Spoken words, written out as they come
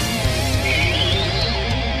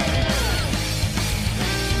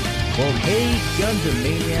Well, hey, Gundam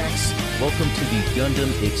Maniacs. Welcome to the Gundam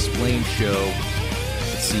Explained Show.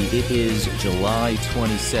 Let's see, it is July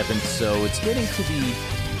 27th, so it's getting to the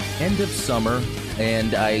end of summer,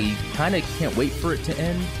 and I kind of can't wait for it to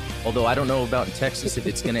end. Although I don't know about in Texas if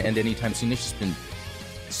it's going to end anytime soon. It's just been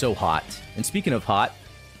so hot. And speaking of hot,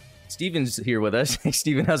 Steven's here with us. Hey,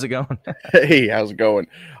 Steven, how's it going? Hey, how's it going?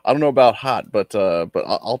 I don't know about hot, but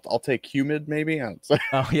I'll take humid maybe.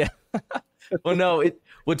 Oh yeah. Well, no.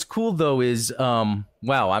 What's cool though is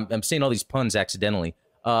wow, I'm saying all these puns accidentally.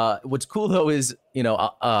 What's cool though is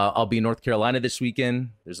I'll be in North Carolina this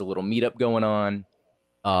weekend. There's a little meetup going on.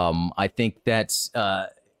 I think that's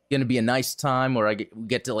gonna be a nice time where we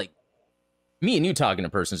get to like me and you talking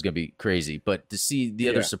in person is gonna be crazy, but to see the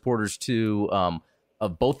other supporters too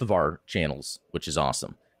of both of our channels, which is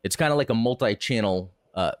awesome. It's kind of like a multi-channel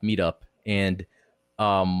meetup, and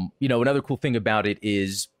another cool thing about it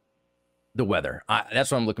is the weather. That's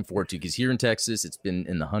what I'm looking forward to, because here in Texas, it's been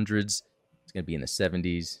in the hundreds. It's going to be in the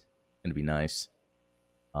 70s. It's going to be nice.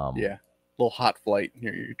 Yeah, a little hot flight.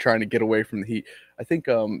 You're trying to get away from the heat. I think,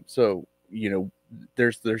 there's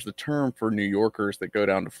the term for New Yorkers that go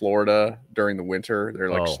down to Florida during the winter. They're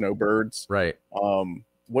like snowbirds. Right.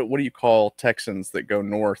 What do you call Texans that go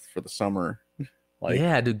north for the summer?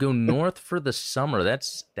 To go north for the summer.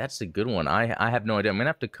 That's a good one. I have no idea. I'm going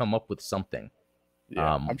to have to come up with something.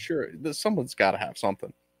 Yeah, I'm sure someone's got to have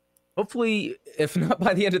something. Hopefully, if not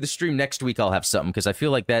by the end of the stream next week, I'll have something, because I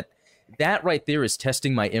feel like that right there is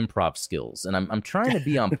testing my improv skills, and I'm trying to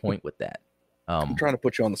be on point with that. I'm trying to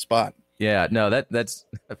put you on the spot. Yeah, no, that's.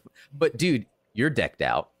 But dude, you're decked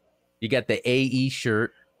out. You got the AE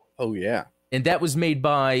shirt. Oh yeah, and that was made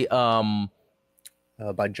by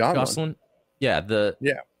Jocelyn. Yeah,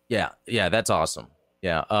 that's awesome.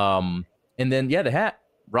 Yeah, and then the hat,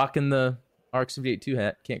 rocking the RX-78-2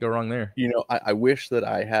 hat. Can't go wrong there. I wish that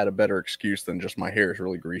I had a better excuse than just my hair is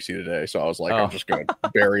really greasy today. So I was like, I'm just going to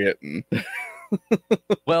bury it. And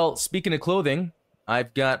Well, speaking of clothing,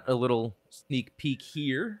 I've got a little sneak peek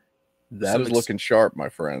here. That is looking sharp, my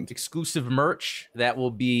friend. Exclusive merch that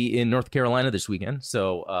will be in North Carolina this weekend.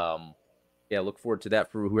 So, look forward to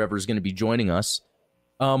that for whoever's going to be joining us.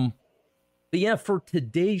 But yeah, for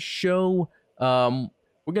today's show,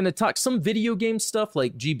 we're going to talk some video game stuff,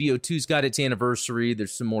 like GBO2's got its anniversary.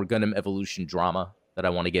 There's some more Gundam Evolution drama that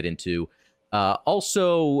I want to get into.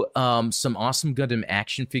 Also, some awesome Gundam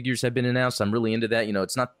action figures have been announced. I'm really into that.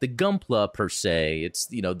 It's not the Gunpla per se. It's,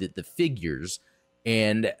 the figures.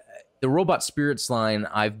 And the Robot Spirits line,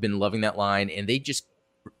 I've been loving that line. And they just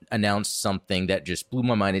announced something that just blew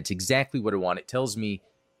my mind. It's exactly what I want. It tells me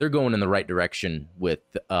they're going in the right direction with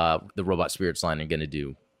the Robot Spirits line and going to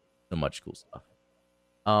do so much cool stuff.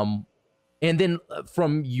 And then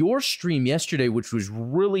from your stream yesterday, which was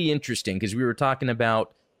really interesting, because we were talking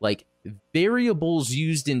about like variables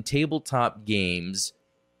used in tabletop games,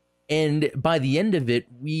 and by the end of it,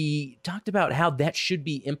 we talked about how that should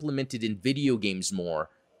be implemented in video games more,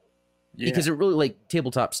 because it really, like,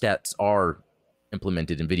 tabletop stats are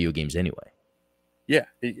implemented in video games anyway. Yeah,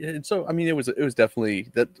 and so I mean, it was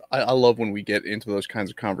definitely that. I love when we get into those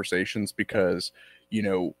kinds of conversations, because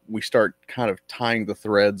we start kind of tying the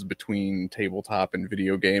threads between tabletop and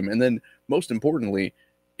video game, and then most importantly,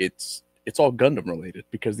 it's all Gundam related,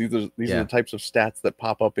 because these are the types of stats that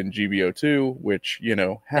pop up in GBO2, which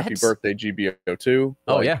happy birthday GBO2.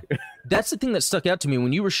 Oh yeah, that's the thing that stuck out to me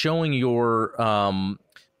when you were showing your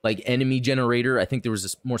like enemy generator. I think there was a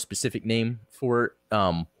more specific name for it,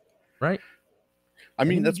 right? I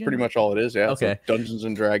mean, that's pretty much all it is. Yeah. Okay. It's like Dungeons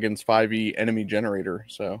and Dragons 5e enemy generator.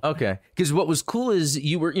 So okay, because what was cool is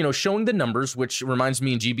you were showing the numbers, which reminds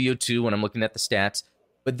me in GBO2 when I'm looking at the stats.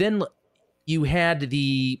 But then you had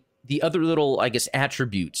the other little, I guess,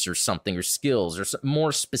 attributes or something, or skills, or some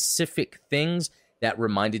more specific things that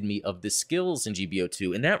reminded me of the skills in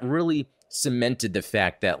GBO2, and that really cemented the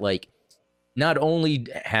fact that, like, not only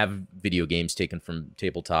have video games taken from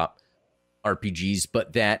tabletop RPGs,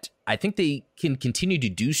 but that I think they can continue to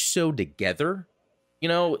do so together,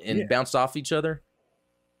 and bounce off each other.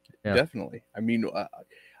 Yeah. Definitely. I mean,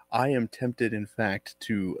 I am tempted, in fact,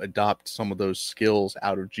 to adopt some of those skills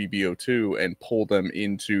out of GBO2 and pull them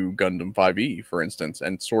into Gundam 5e, for instance,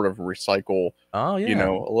 and sort of recycle, a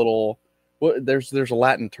little. Well, there's a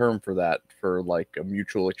Latin term for that, for like a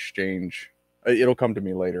mutual exchange. It'll come to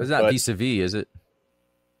me later. It's not vis-a-vis, is it?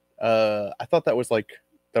 I thought that was like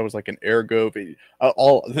an ergo. The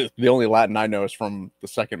only Latin I know is from the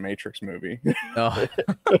second Matrix movie. Oh.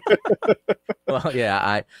 Well,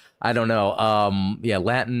 yeah, I don't know.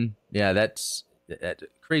 Latin. Yeah, that's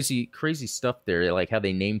crazy stuff there. Like how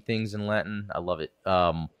they name things in Latin. I love it.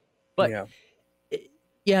 But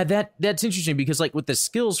Yeah, that's interesting because like with the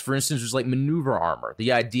skills, for instance, there's like maneuver armor.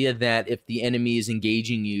 The idea that if the enemy is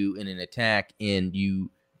engaging you in an attack and you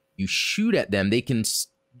shoot at them, they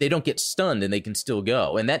don't get stunned and they can still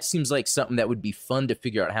go. And that seems like something that would be fun to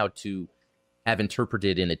figure out how to have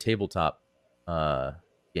interpreted in a tabletop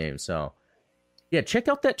game. So yeah, check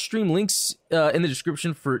out that stream. Links in the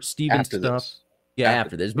description for Steven's After stuff. this. Yeah,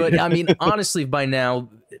 after this. But I mean, honestly, by now,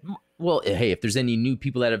 well, hey, if there's any new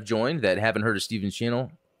people that have joined that haven't heard of Steven's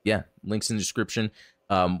channel, yeah, links in the description.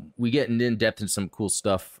 We get in depth in some cool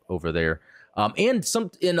stuff over there. And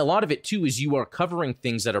a lot of it too is you are covering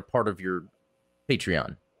things that are part of your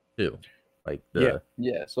Patreon too. Like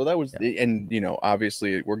yeah. So that was and you know,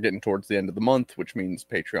 obviously we're getting towards the end of the month, which means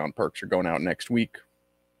Patreon perks are going out next week.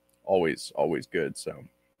 Always good. So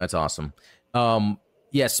that's awesome.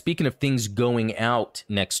 Yeah, speaking of things going out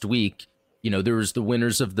next week, you know, there was the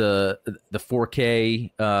winners of the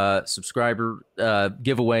 4K subscriber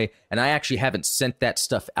giveaway, and I actually haven't sent that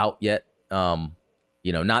stuff out yet.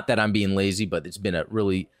 You know, not that I'm being lazy, but it's been a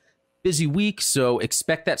really busy week, so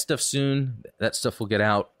expect that stuff soon. That stuff will get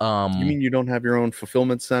out. You mean you don't have your own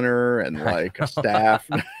fulfillment center and like a staff?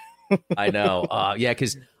 I know. Yeah,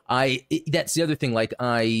 because that's the other thing. Like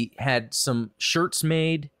I had some shirts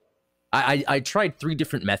made. I tried 3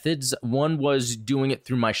 different methods. One was doing it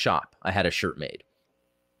through my shop. I had a shirt made.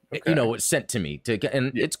 Okay. You know, it's sent to me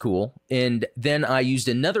and it's cool. And then I used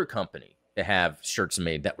another company to have shirts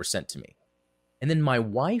made that were sent to me. And then my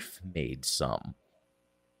wife made some.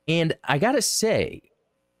 And I got to say,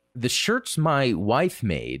 the shirts my wife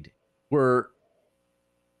made were,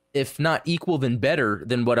 if not equal, then better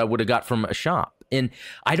than what I would have got from a shop. And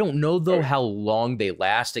I don't know, though, how long they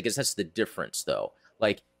last. I guess that's the difference, though.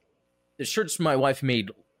 Like, the shirts my wife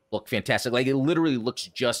made look fantastic. Like, it literally looks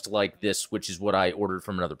just like this, which is what I ordered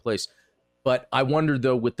from another place. But I wonder,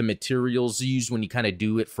 though, with the materials used when you kind of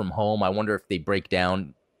do it from home, I wonder if they break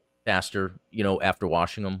down faster, you know, after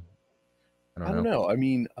washing them. I don't know. I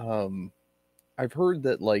mean, I've heard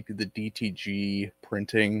that like the DTG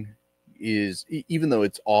printing is, even though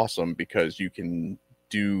it's awesome because you can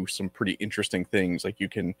do some pretty interesting things, like you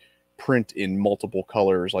can print in multiple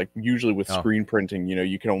colors. Like usually with screen printing, you know,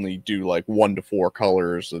 you can only do like 1 to 4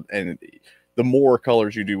 colors, and the more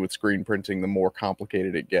colors you do with screen printing, the more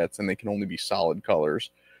complicated it gets, and they can only be solid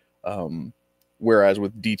colors. Whereas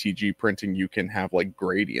with DTG printing, you can have like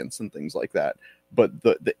gradients and things like that. But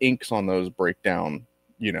the inks on those break down,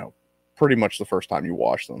 you know, pretty much the first time you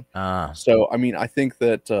wash them. So, I mean, I think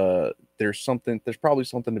that there's probably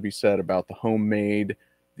something to be said about the homemade,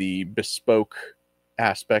 the bespoke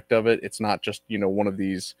aspect of it. It's not just, you know, one of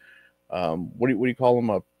these, what do you call them?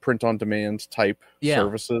 A print on demand type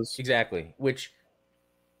services. Exactly. Which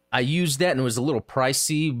I used that and it was a little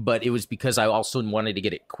pricey, but it was because I also wanted to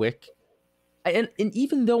get it quick. And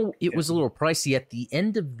even though it was a little pricey, at the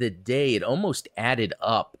end of the day, it almost added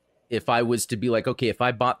up. If I was to be like, okay, if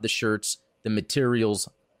I bought the shirts, the materials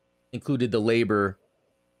included the labor,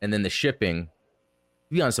 and then the shipping,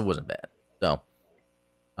 to be honest, it wasn't bad. So,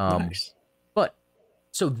 nice. But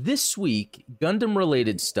so this week, Gundam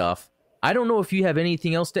related stuff. I don't know if you have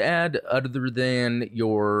anything else to add other than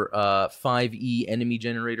your 5E enemy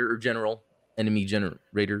generator or general enemy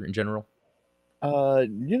generator in general.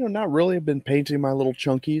 You know, not really. I've been painting my little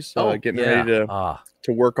chunkies, getting ready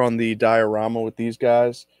to work on the diorama with these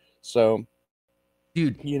guys. So,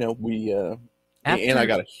 dude, you know, and I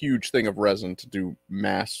got a huge thing of resin to do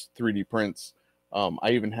mass 3D prints.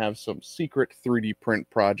 I even have some secret 3D print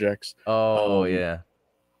projects. Oh, yeah.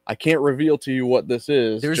 I can't reveal to you what this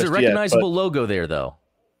is. There's a recognizable logo there, though,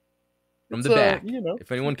 from the back. You know,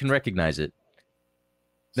 if anyone can recognize it.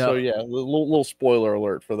 No. So yeah, a little spoiler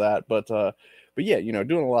alert for that, but yeah, you know,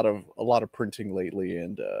 doing a lot of printing lately,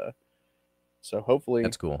 and so hopefully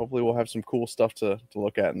that's cool. Hopefully we'll have some cool stuff to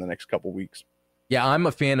look at in the next couple weeks. Yeah, I'm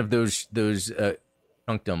a fan of those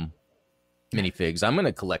Gundam minifigs. I'm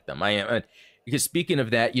gonna collect them. I am, because speaking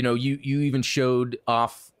of that, you know, you even showed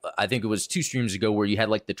off, I think it was 2 streams ago, where you had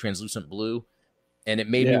like the translucent blue, and it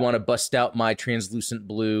made me want to bust out my translucent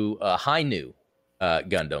blue high new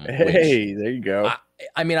Gundam. Hey, there you go.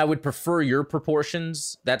 I mean, I would prefer your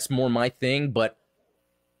proportions. That's more my thing, but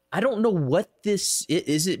I don't know what this is.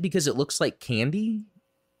 Is it because it looks like candy?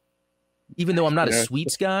 Even though I'm not a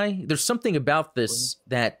sweets guy, there's something about this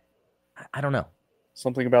that I don't know.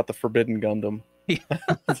 Something about the Forbidden Gundam.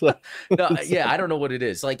 No, yeah, I don't know what it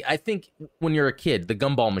is. Like, I think when you're a kid, the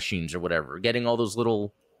gumball machines or whatever, getting all those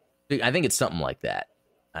little, I think it's something like that.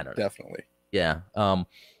 I don't know. Definitely. Yeah.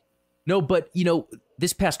 No, but you know,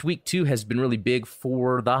 this past week too has been really big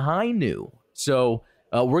for the high new. So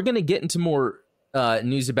we're gonna get into more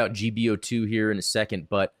news about GBO2 here in a second,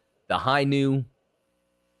 but the high new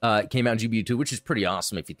came out in GBO2, which is pretty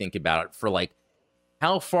awesome if you think about it, for like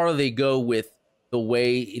how far they go with the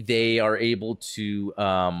way they are able to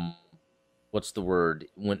what's the word,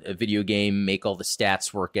 when a video game make all the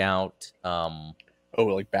stats work out.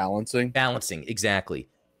 Like Balancing, exactly.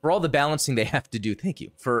 For all the balancing they have to do. Thank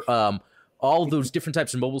you for all those different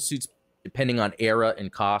types of mobile suits, depending on era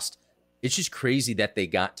and cost. It's just crazy that they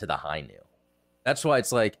got to the high new. That's why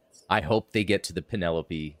it's like, I hope they get to the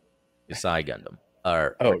Penelope Desai Gundam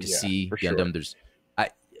or Desai Gundam. Sure. There's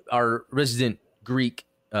our resident Greek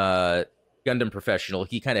Gundam professional.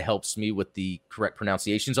 He kind of helps me with the correct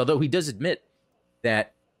pronunciations, although he does admit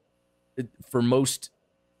that for most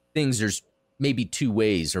things, there's maybe 2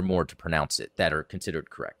 ways or more to pronounce it that are considered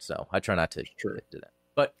correct. So I try not to get to that.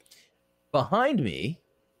 But behind me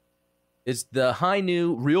is the high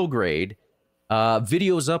new real grade.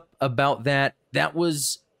 Videos up about that. That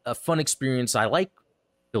was a fun experience. I like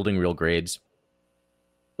building real grades,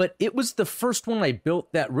 but it was the first one I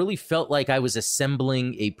built that really felt like I was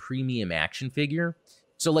assembling a premium action figure.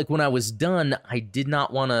 So like when I was done, I did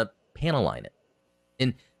not want to panel line it.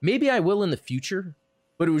 And maybe I will in the future,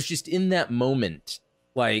 but it was just in that moment,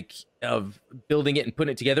 like of building it and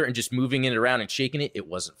putting it together and just moving it around and shaking it. It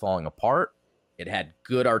wasn't falling apart. It had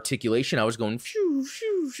good articulation. I was going shoo,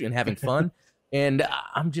 shoo, shoo, and having fun. And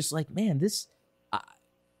I'm just like, man, this,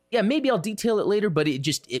 yeah, maybe I'll detail it later, but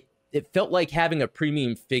it felt like having a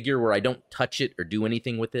premium figure where I don't touch it or do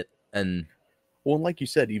anything with it. And well, like you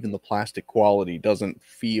said, even the plastic quality doesn't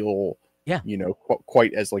feel,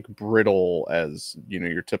 quite as like brittle as,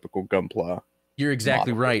 your typical Gunpla. You're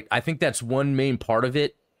exactly right. I think that's one main part of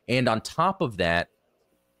it. And on top of that,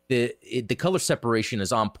 the color separation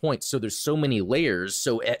is on point. So there's so many layers.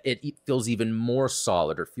 So it feels even more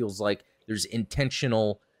solid, or feels like there's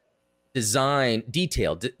intentional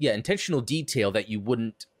detail that you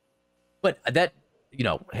wouldn't, but that,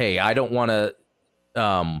 hey, I don't want to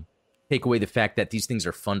take away the fact that these things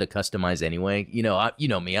are fun to customize anyway. Me,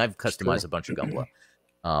 I've customized a bunch of Gunpla.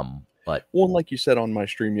 But like you said on my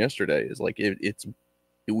stream yesterday, is like it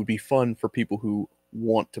would be fun for people who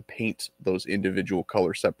want to paint those individual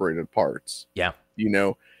color separated parts. Yeah.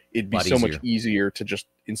 It'd be so much easier to just,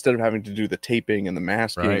 instead of having to do the taping and the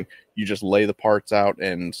masking, you just lay the parts out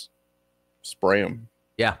and spray them.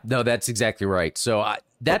 Yeah, no, that's exactly right. So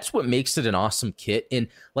that's what makes it an awesome kit. And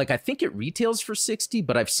like, I think it retails for 60,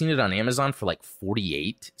 but I've seen it on Amazon for like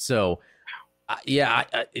 48. So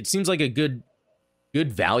it seems like a good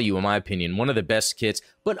value in my opinion. One of the best kits.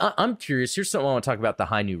 But I'm curious. Here's something I want to talk about the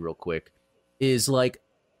high new real quick. Is like,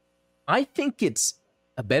 I think it's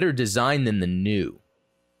a better design than the new.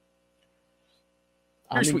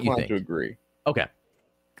 I'm inclined to agree. Okay.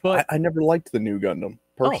 But I never liked the new Gundam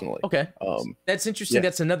personally. Oh, okay. That's interesting. Yeah.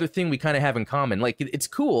 That's another thing we kind of have in common. Like, it's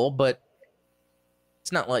cool, but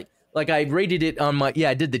it's not like I rated it on my,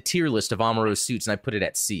 I did the tier list of Amuro suits and I put it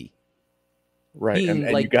at C. Right. And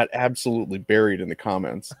you got absolutely buried in the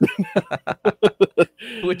comments.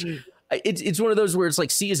 Which it's one of those where it's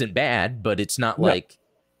like C isn't bad, but it's not like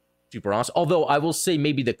super awesome. Although I will say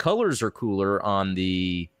maybe the colors are cooler on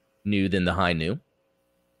the new than the high new.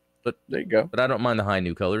 But there you go. But I don't mind the high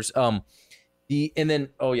new colors.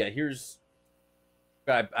 Here's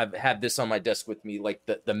I've had this on my desk with me. Like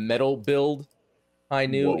the metal build high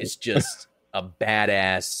new is just a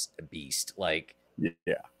badass beast. Like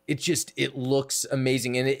it looks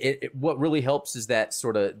amazing, and it what really helps is that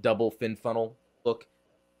sort of double fin funnel look.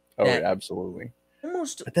 Oh, absolutely.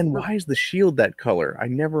 But then why is the shield that color? I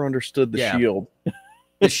never understood the shield.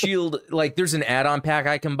 The shield, like, there's an add-on pack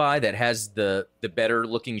I can buy that has the better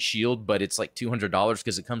looking shield, but it's like $200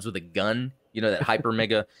 because it comes with a gun, that hyper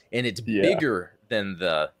mega, and it's bigger than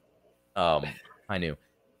the I knew.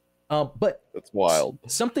 But that's wild.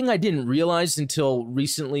 Something I didn't realize until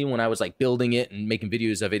recently when I was like building it and making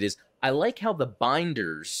videos of it is I like how the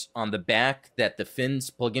binders on the back that the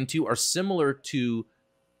fins plug into are similar to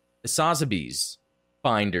the Sotheby's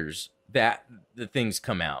binders that the things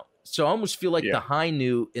come out. So I almost feel like the high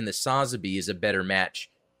new in the Sotheby is a better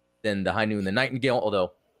match than the high new in the Nightingale,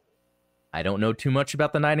 although I don't know too much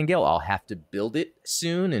about the Nightingale. I'll have to build it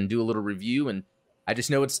soon and do a little review, and I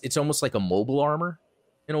just know it's almost like a mobile armor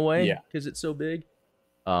in a way because it's so big.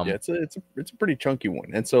 It's a pretty chunky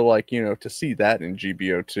one, and so like to see that in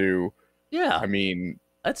GBO2, I mean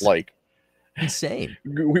that's like insane.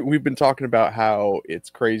 We've been talking about how it's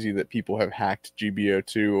crazy that people have hacked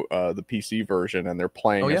GBO2, the PC version, and they're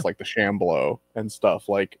playing as like the Shamblo and stuff.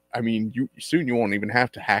 Like, I mean, you won't even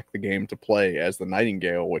have to hack the game to play as the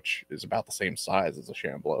Nightingale, which is about the same size as a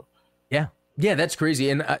Shamblo. Yeah, Yeah, that's crazy.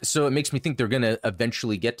 And so it makes me think they're going to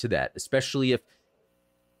eventually get to that, especially if,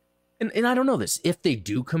 and I don't know this, if they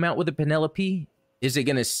do come out with a Penelope, is it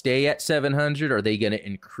going to stay at 700? Are they going to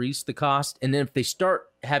increase the cost? And then if they start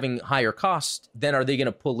having higher cost, then are they going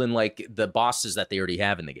to pull in like the bosses that they already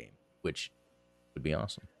have in the game, which would be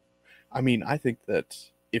awesome. I mean, I think that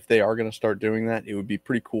if they are going to start doing that, it would be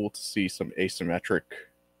pretty cool to see some asymmetric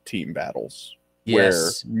team battles.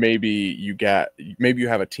 Yes. Where maybe you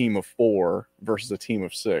have a team of 4 versus a team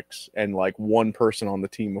of 6, and like one person on the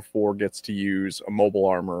team of 4 gets to use a mobile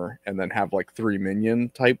armor and then have like 3 minion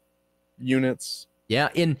type units. Yeah,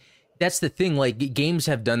 and that's the thing. Like games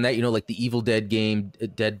have done that, like the Evil Dead game,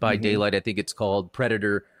 Dead by Daylight, I think it's called,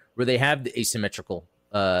 Predator, where they have the asymmetrical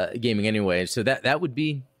gaming anyway. So that would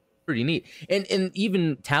be pretty neat. And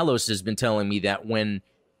even Talos has been telling me that when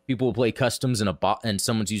people will play customs and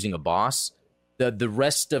someone's using a boss, the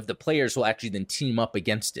rest of the players will actually then team up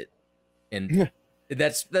against it, and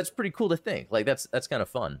that's pretty cool to think. Like that's kind of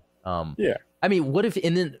fun. Yeah. I mean, what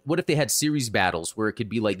if they had series battles where it could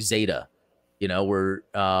be like Zeta, where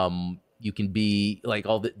you can be like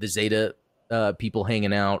all the Zeta people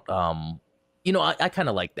hanging out. I kind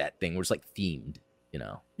of like that thing where it's like themed.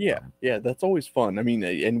 Yeah, that's always fun. I mean,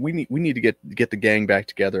 and we need to get the gang back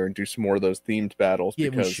together and do some more of those themed battles,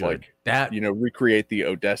 because like that, recreate the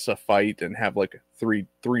Odessa fight and have like three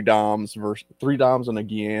Doms and a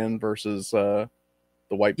Gian versus the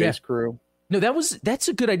white base crew. No, that's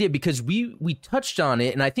a good idea, because we touched on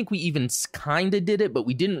it, and I think we even kind of did it, but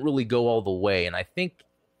we didn't really go all the way. And I think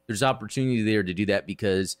there's opportunity there to do that,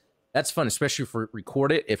 because that's fun, especially if we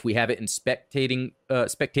record it. If we have it in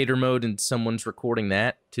spectator mode and someone's recording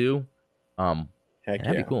that too, that'd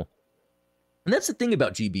be cool. And that's the thing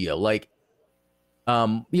about GBO. Like,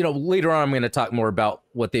 later on I'm going to talk more about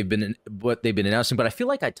what they've been announcing. But I feel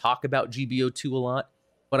like I talk about GBO2 a lot.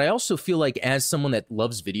 But I also feel like, as someone that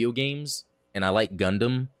loves video games and I like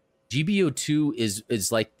Gundam, GBO2 is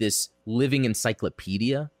like this living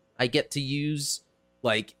encyclopedia I get to use,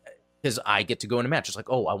 like, because I get to go in a match. It's like,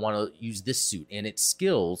 oh, I want to use this suit, and its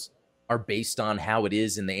skills are based on how it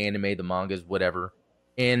is in the anime, the mangas, whatever.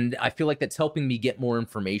 And I feel like that's helping me get more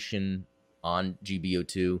information on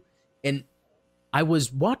GBO2. And I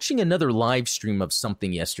was watching another live stream of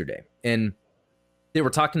something yesterday, and they were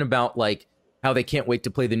talking about like how they can't wait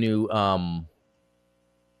to play the new not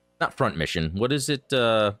Front Mission. What is it?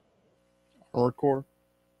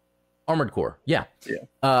 Armored Core, yeah.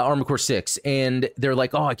 Armored Core 6, and they're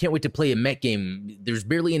like, oh, I can't wait to play a mech game. There's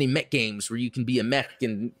barely any mech games where you can be a mech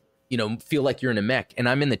and, feel like you're in a mech. And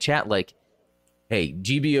I'm in the chat like, hey,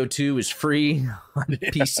 GBO2 is free on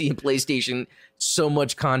PC and PlayStation. So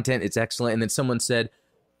much content, it's excellent. And then someone said,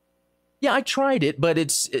 yeah, I tried it, but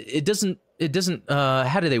it doesn't,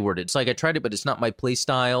 how do they word it? It's like, I tried it, but it's not my play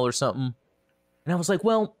style or something. And I was like,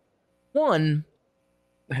 well, one,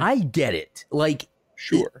 I get it. Like,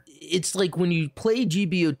 sure. It's like when you play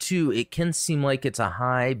GBO2, it can seem like it's a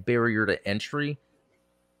high barrier to entry.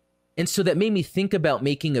 And so that made me think about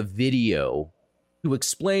making a video to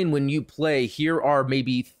explain, when you play, here are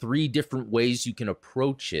maybe 3 different ways you can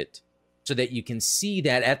approach it, so that you can see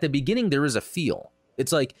that at the beginning there is a feel.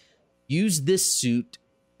 It's like, use this suit.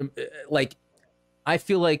 Like, I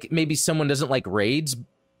feel like maybe someone doesn't like raids,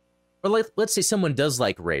 or let's say someone does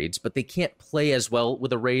like raids, but they can't play as well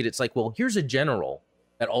with a raid. It's like, well, here's a general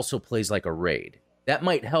that also plays like a raid. That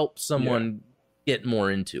might help someone get more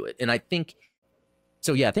into it. And I think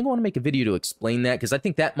I want to make a video to explain that, because I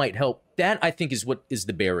think that might help. That, I think, is what is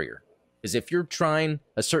the barrier. Because if you're trying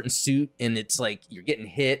a certain suit and it's like you're getting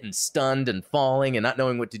hit and stunned and falling and not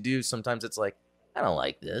knowing what to do, sometimes it's like, I don't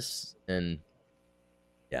like this. And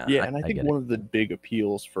and I think one of the big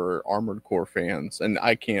appeals for Armored Core fans, and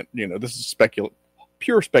I can't, this is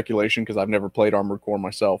pure speculation because I've never played Armored Core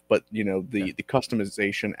myself, but the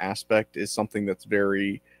customization aspect is something that's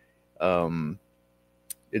very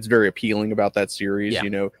it's very appealing about that series.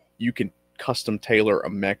 You can custom tailor a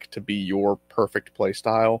mech to be your perfect play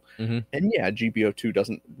style. And GBO2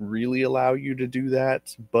 doesn't really allow you to do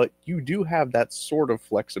that, but you do have that sort of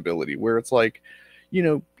flexibility where it's like,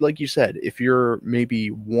 like you said, if you're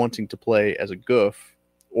maybe wanting to play as a goof,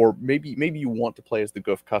 or maybe you want to play as the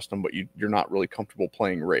goof custom, but you're not really comfortable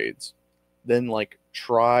playing raids, then like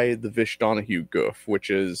try the Vish Donahue goof, which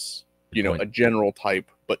is a general type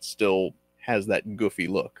but still has that goofy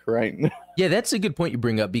look, right? Yeah, that's a good point you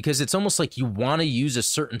bring up, because it's almost like you want to use a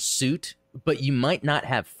certain suit, but you might not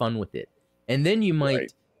have fun with it. And then you might,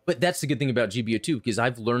 right. But that's the good thing about GBO2, because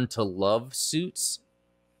I've learned to love suits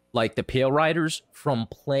like the Pale Riders from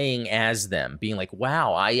playing as them, being like,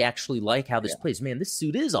 wow, I actually like how this plays. Man, this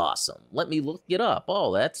suit is awesome. Let me look it up.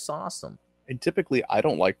 Oh, that's awesome. And typically, I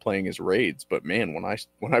don't like playing as raids, but man,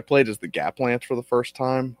 when I played as the Gap Lance for the first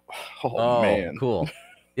time, oh Oh, man, cool.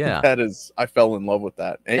 Yeah. that is, I fell in love with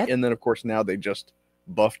that. That And then of course now they just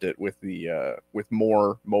buffed it with the with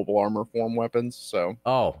more mobile armor form weapons. So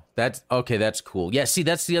Oh, that's okay. That's cool. Yeah. See,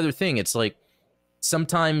 that's the other thing. It's like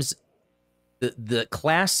sometimes the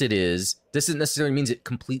class it is doesn't necessarily means it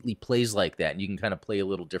completely plays like that, and you can kind of play a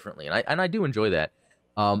little differently. And I do enjoy that.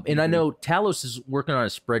 And I know Talos is working on a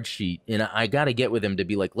spreadsheet, and I got to get with him to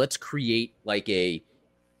be like, let's create like a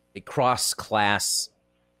cross class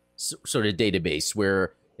sort of database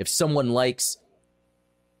where if someone likes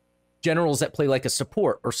generals that play like a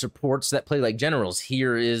support or supports that play like generals,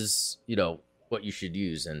 here is, what you should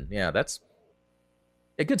use. And yeah, that's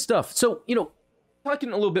good stuff. So,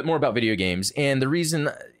 talking a little bit more about video games, and the reason,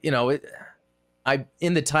 I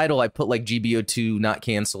in the title I put like GBO2 not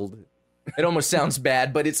canceled. It almost sounds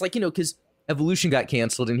bad, but it's like, because Evolution got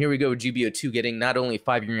canceled, and here we go with GBO2 getting not only a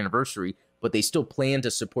 5-year anniversary, but they still plan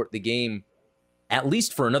to support the game at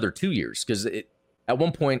least for another 2 years, because at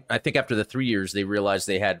one point, I think after the 3 years, they realized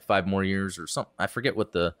they had 5 more years or something. I forget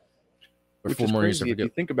what or which 4 is more years. crazy. If you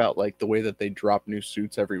think about like the way that they drop new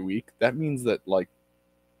suits every week, that means that like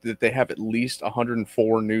that they have at least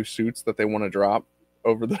 104 new suits that they want to drop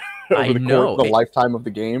over the course of the lifetime of the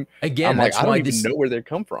game. Again, I'm like, I don't even know where they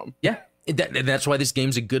come from. Yeah. That's why this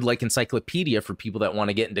game's a good like encyclopedia for people that want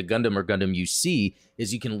to get into Gundam or Gundam UC,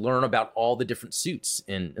 is you can learn about all the different suits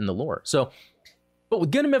in the lore. So, but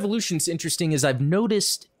with Gundam Evolution, it's interesting is I've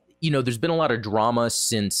noticed, there's been a lot of drama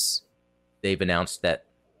since they've announced that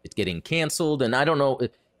it's getting canceled. And I don't know,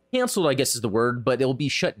 canceled, I guess is the word, but it'll be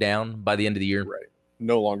shut down by the end of the year. Right.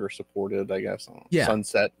 No longer supported, I guess. Yeah.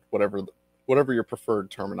 Sunset, whatever your preferred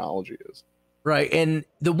terminology is. Right. And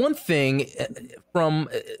the one thing from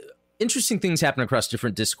interesting things happen across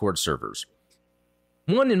different Discord servers.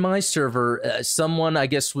 One in my server, someone I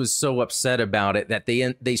guess was so upset about it that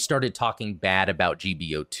they started talking bad about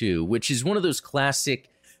GBO2, which is one of those classic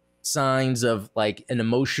signs of like an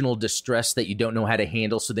emotional distress that you don't know how to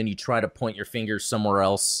handle. So then you try to point your finger somewhere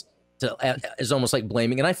else is almost like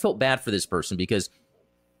blaming. And I felt bad for this person because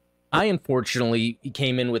I unfortunately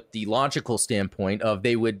came in with the logical standpoint of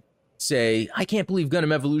they would say, I can't believe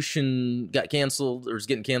Gundam Evolution got canceled or is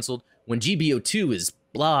getting canceled when GBO2 is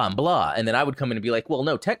blah and blah. And then I would come in and be like, well,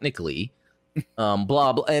 no, technically, blah,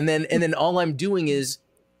 blah. And then all I'm doing is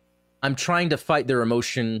I'm trying to fight their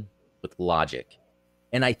emotion with logic.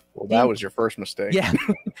 And that was your first mistake. Yeah.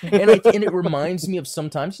 and it reminds me of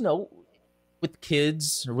sometimes, with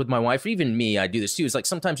kids or with my wife, or even me, I do this too. It's like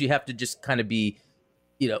sometimes you have to just kind of be,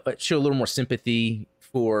 show a little more sympathy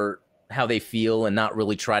for how they feel and not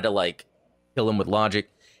really try to like kill them with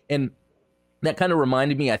logic. And that kind of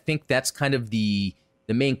reminded me, I think that's kind of the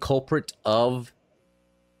main culprit of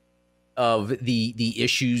the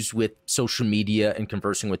issues with social media and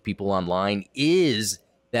conversing with people online is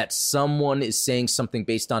that someone is saying something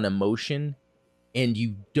based on emotion and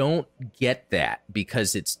you don't get that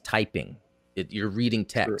because it's typing. You're reading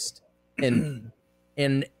text. True.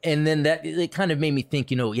 And then that it kind of made me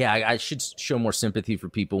think, I should show more sympathy for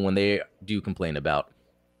people when they do complain about,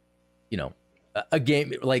 a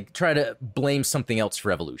game, like try to blame something else for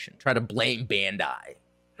Evolution, try to blame Bandai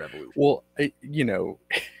for Evolution. Well,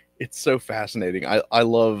 it's so fascinating. I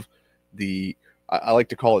love I like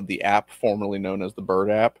to call it the app formerly known as the Bird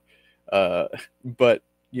app. But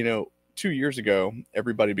 2 years ago,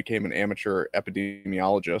 everybody became an amateur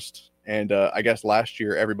epidemiologist. And I guess last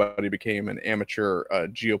year, everybody became an amateur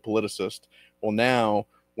geopoliticist. Well, now,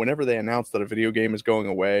 whenever they announce that a video game is going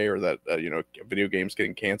away or that, a video game's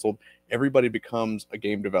getting canceled, everybody becomes a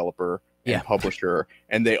game developer and publisher.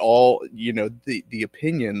 And they all, the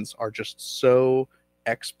opinions are just so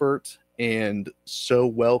expert and so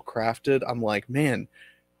well crafted. I'm like, man,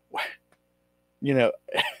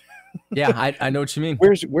 Yeah, I know what you mean.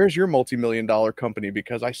 Where's your multi-million-dollar company?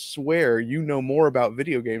 Because I swear you know more about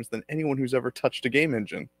video games than anyone who's ever touched a game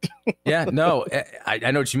engine. Yeah, no,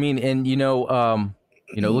 I know what you mean. And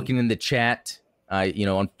looking in the chat,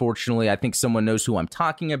 unfortunately, I think someone knows who I'm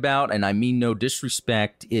talking about, and I mean no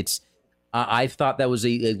disrespect. I thought that was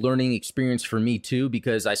a learning experience for me too,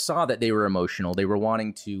 because I saw that they were emotional. They were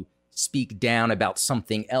wanting to speak down about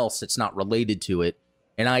something else that's not related to it.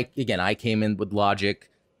 And I came in with logic.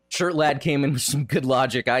 Shirt Lad came in with some good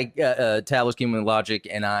logic. Talos came in with logic,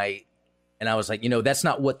 and I was like, that's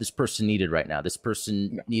not what this person needed right now. This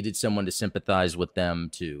person needed someone to sympathize with them,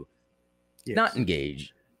 to not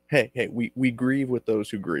engage. Hey, we grieve with those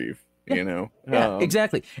who grieve. Yeah,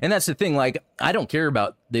 exactly. And that's the thing. Like, I don't care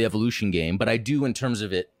about the Evolution game, but I do in terms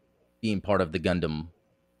of it being part of the Gundam,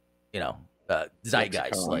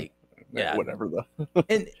 zeitgeist. Like, Yeah. whatever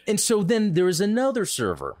the. And so then there is another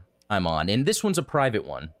server I'm on, and this one's a private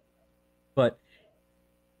one, but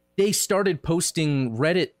they started posting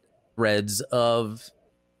Reddit threads of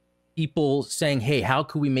people saying, hey, how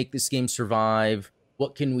can we make this game survive?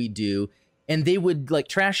 What can we do? And they would like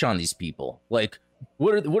trash on these people. Like,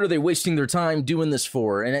 what are they wasting their time doing this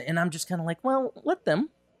for? And I'm just kind of like, well, let them.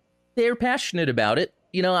 They're passionate about it.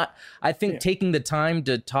 You know, I think taking the time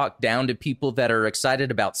to talk down to people that are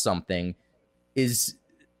excited about something is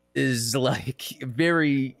like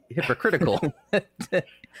very hypocritical.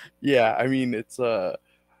 Yeah, I mean, it's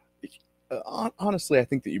honestly, I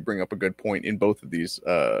think that you bring up a good point in both of these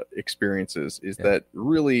experiences, is that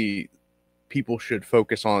really people should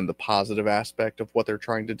focus on the positive aspect of what they're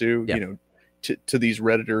trying to do. You know, to these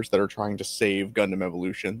Redditors that are trying to save Gundam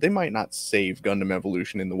Evolution, they might not save Gundam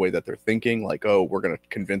Evolution in the way that they're thinking, like, oh, we're going to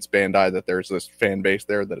convince Bandai that there's this fan base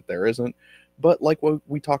there that there isn't. But like what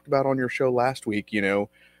we talked about on your show last week, you know,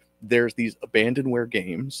 there's these abandonware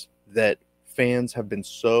games that fans have been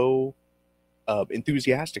so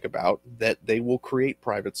enthusiastic about that they will create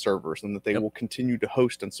private servers, and that they will continue to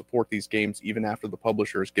host and support these games even after the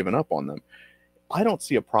publisher has given up on them. I don't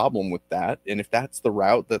see a problem with that. And if that's the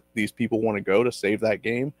route that these people want to go to save that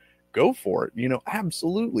game, go for it. You know,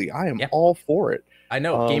 absolutely. I am all for it. I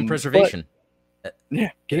know. Game preservation.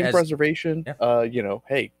 Game preservation. You know,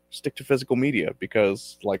 hey, stick to physical media,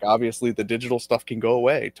 because like obviously the digital stuff can go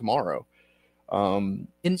away tomorrow. And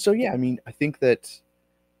so, yeah, I mean, I think that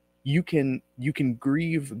you can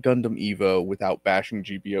grieve Gundam Evo without bashing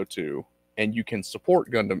GBO2, and you can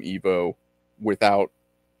support Gundam Evo without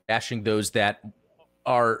bashing those that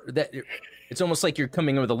are that. It's almost like you're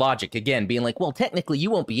coming with a logic again, being like, well, technically you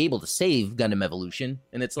won't be able to save Gundam Evolution,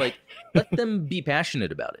 and it's like, let them be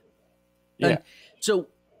passionate about it. And so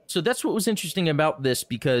that's what was interesting about this,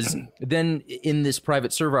 because then in this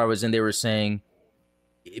private server I was in, they were saying,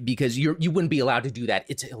 because you wouldn't be allowed to do that,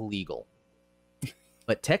 it's illegal.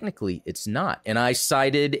 But technically, it's not. And I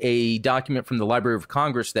cited a document from the Library of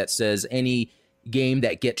Congress that says any game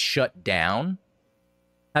that gets shut down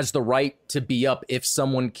has the right to be up if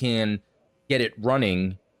someone can get it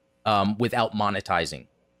running without monetizing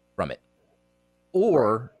from it.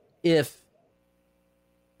 Or if,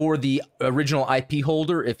 for the original IP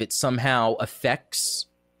holder, if it somehow affects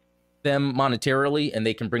them monetarily and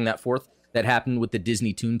they can bring that forth. That happened with the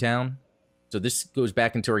Disney Toontown. So this goes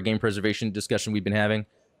back into our game preservation discussion we've been having,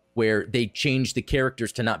 where they changed the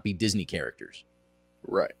characters to not be Disney characters.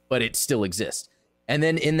 Right. But it still exists. And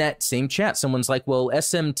then in that same chat, someone's like, well,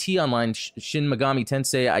 SMT Online, Shin Megami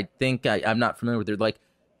Tensei, I think, I'm not familiar with it. They're like,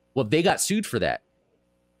 well, they got sued for that.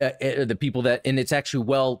 The people that, and it's actually,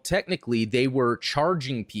 well, technically, they were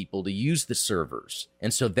charging people to use the servers.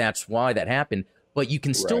 And so that's why that happened. But you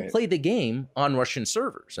can still play the game on Russian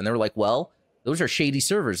servers. And they were like, well, those are shady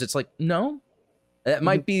servers. It's like, no, that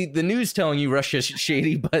might be the news telling you Russia's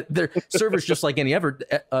shady, but their servers, just like any other,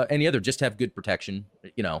 just have good protection.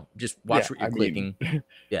 You know, just watch what you're clicking.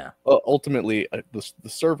 Ultimately, the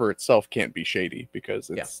server itself can't be shady because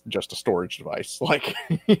it's just a storage device. Like,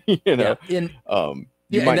 you know, and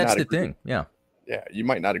might that's not the agree. thing. Yeah, you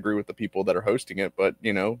might not agree with the people that are hosting it, but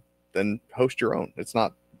you know, then host your own. It's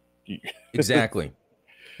not exactly.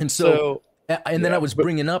 And so and then I was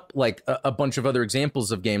bringing up like a bunch of other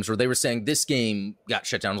examples of games where they were saying this game got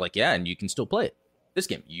shut down. I was like, yeah, and you can still play it. This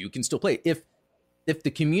game, you can still play it. If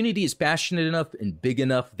the community is passionate enough and big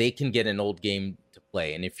enough, they can get an old game to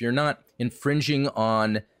play. And if you're not infringing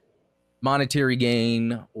on monetary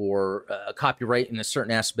gain or copyright in a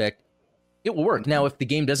certain aspect, it will work. Now, if the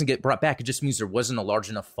game doesn't get brought back, it just means there wasn't a large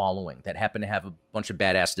enough following that happened to have a bunch of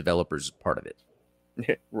badass developers part of it.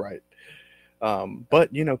 Right.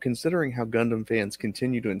 But, you know, considering how Gundam fans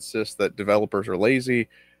continue to insist that developers are lazy,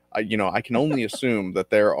 I can only assume that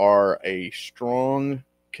there are a strong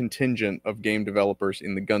contingent of game developers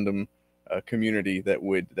in the Gundam community that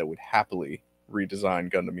would happily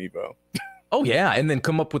redesign Gundam Evo. Oh, yeah. And then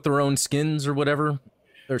come up with their own skins or whatever,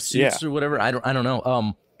 their suits or whatever. I don't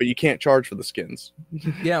know. But you can't charge for the skins.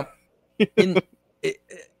 Yeah.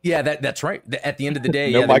 That's right. At the end of the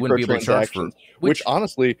day, they wouldn't be able to charge for it. Which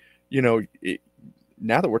honestly, you know,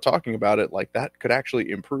 now that we're talking about it, like that could actually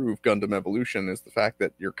improve Gundam Evolution, is the fact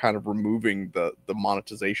that you're kind of removing the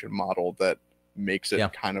monetization model that makes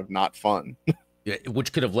it kind of not fun.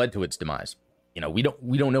 Which could have led to its demise. You know, we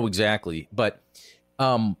don't know exactly, but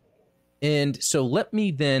and so let me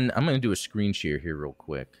then, I'm going to do a screen share here real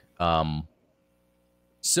quick.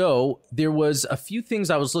 So there was a few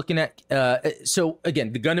things I was looking at. So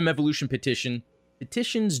again, the Gundam Evolution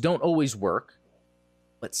petitions don't always work,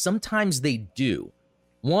 but sometimes they do.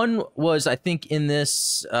 One was, I think, in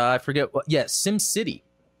this, I forget what, yeah, SimCity.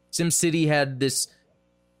 SimCity had this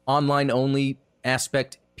online only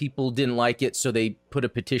aspect. People didn't like it, so they put a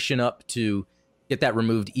petition up to get that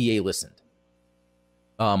removed. EA listened.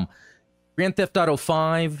 Grand Theft Auto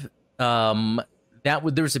 5, there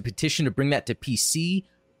was a petition to bring that to PC,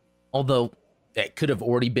 although that could have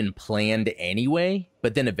already been planned anyway,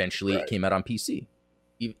 but then eventually it came out on PC.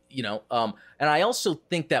 And I also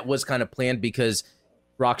think that was kind of planned because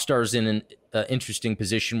Rockstar's in an interesting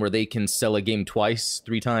position where they can sell a game twice,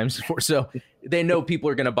 3 times, so they know people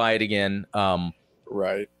are going to buy it again.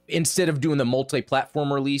 Right. Instead of doing the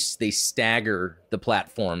multi-platform release, they stagger the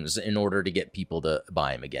platforms in order to get people to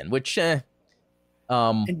buy them again, which and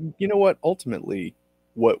you know what? Ultimately,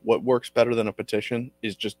 what works better than a petition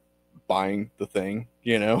is just buying the thing,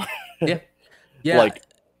 you know? Yeah. Like,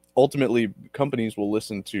 ultimately, companies will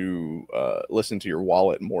listen to your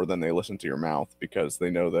wallet more than they listen to your mouth, because they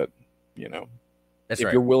know that, you know, that's if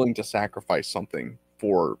right. You're willing to sacrifice something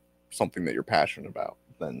for something that you're passionate about,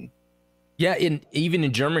 then... Yeah, even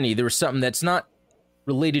in Germany, there was something that's not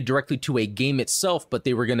related directly to a game itself, but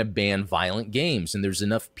they were going to ban violent games. And there's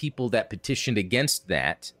enough people that petitioned against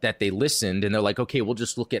that they listened, and they're like, okay, we'll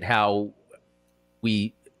just look at how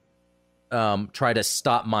we try to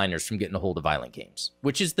stop minors from getting a hold of violent games,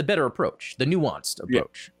 which is the better approach, the nuanced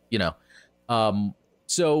approach, you know?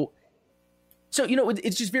 So, you know,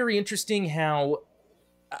 it's just very interesting how,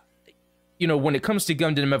 you know, when it comes to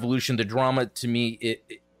Gundam Evolution, the drama to me,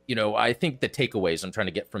 you know, I think the takeaways I'm trying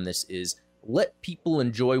to get from this is let people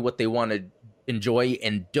enjoy what they want to enjoy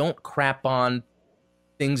and don't crap on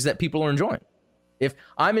things that people are enjoying. If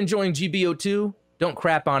I'm enjoying GBO2, don't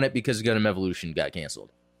crap on it because Gundam Evolution got canceled.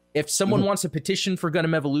 If someone wants a petition for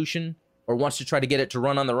Gundam Evolution or wants to try to get it to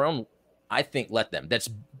run on their own, I think let them. That's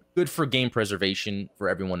good for game preservation for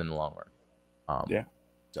everyone in the long run.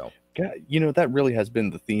 So, yeah, you know, that really has been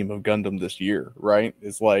the theme of Gundam this year, right?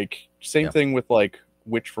 It's like same thing with like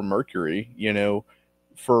Witch from Mercury. You know,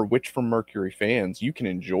 for Witch from Mercury fans, you can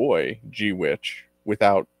enjoy G-Witch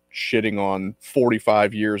without shitting on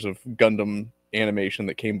 45 years of Gundam animation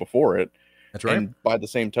that came before it. That's right. And by the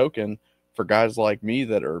same token, for guys like me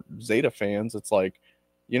that are Zeta fans, it's like,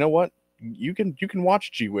 you know what? You can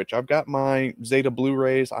watch G-Witch. I've got my Zeta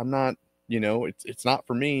Blu-rays. I'm not, you know, it's not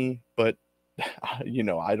for me, but you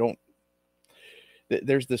know, I don't.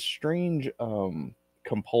 There's this strange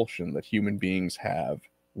compulsion that human beings have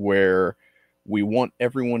where we want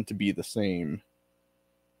everyone to be the same,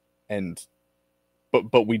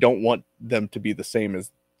 but we don't want them to be the same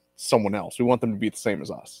as someone else. We want them to be the same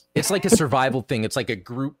as us. It's like a survival thing. It's like a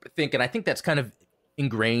group thing, and I think that's kind of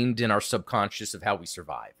ingrained in our subconscious of how we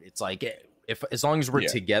survive. It's like as long as we're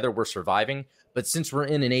together, we're surviving. But since we're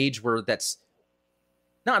in an age where that's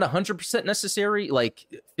not 100% necessary, like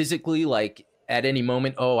physically, like at any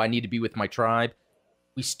moment, oh, I need to be with my tribe,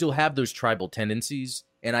 we still have those tribal tendencies.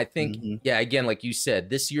 And I think, again, like you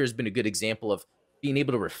said, this year has been a good example of being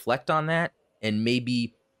able to reflect on that and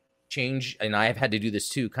maybe change. And I have had to do this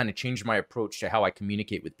too, kind of change my approach to how I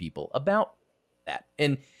communicate with people about that.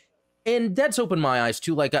 And that's opened my eyes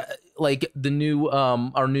too. Like the new,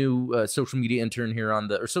 our new social media intern here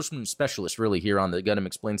or social media specialist really here on the Gundam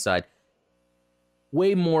Explained side,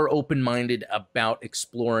 way more open-minded about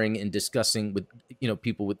exploring and discussing with, you know,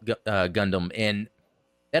 people with Gundam. And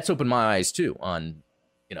that's opened my eyes too on,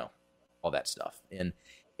 you know, all that stuff. And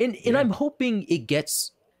I'm hoping it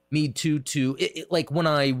gets me to like when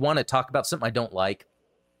I want to talk about something I don't like,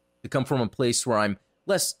 to come from a place where I'm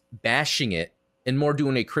less bashing it and more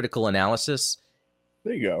doing a critical analysis.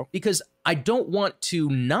 There you go. Because I don't want to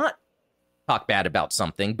not talk bad about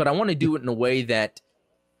something, but I want to do it in a way that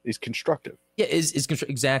is constructive. Yeah, is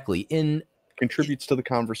exactly. Contributes to the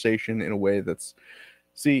conversation in a way that's...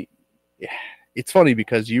 See, it's funny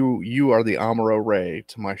because you are the Amuro Ray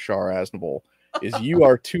to my Char Aznavour. Is you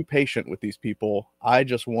are too patient with these people. I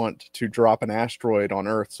just want to drop an asteroid on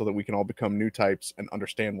Earth so that we can all become new types and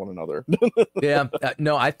understand one another.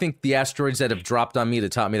 No, I think the asteroids that have dropped on me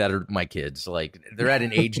that taught me that are my kids. Like, they're at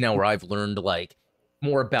an age now where I've learned like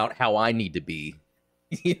more about how I need to be,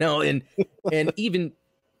 you know, and even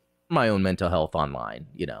my own mental health online.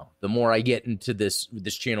 You know, the more I get into this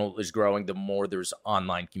channel is growing, the more there's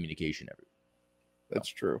online communication everywhere. That's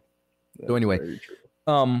true. So anyway,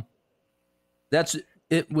 that's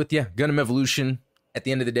it with Gundam Evolution. At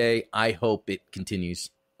the end of the day, I hope it continues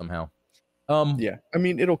somehow. Yeah, I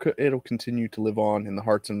mean, it'll continue to live on in the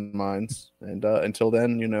hearts and minds, and until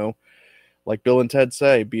then, you know, like Bill and Ted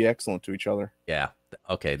say, be excellent to each other. Yeah.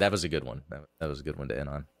 Okay, that was a good one. That was a good one to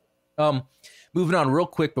end on. Moving on real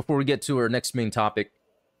quick before we get to our next main topic.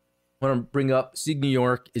 I want to bring up SIG New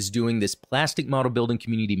York is doing this plastic model building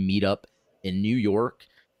community meetup in New York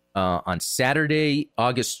on Saturday,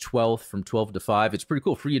 August 12th from 12 to 5. It's pretty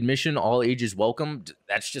cool. Free admission, all ages welcome.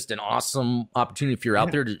 That's just an awesome opportunity if you're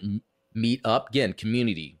out there to meet up. Again,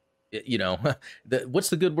 community. You know, what's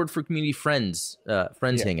the good word for community? Friends,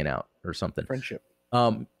 hanging out or something. Friendship.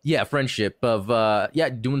 Friendship of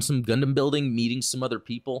doing some Gundam building, meeting some other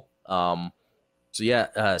people.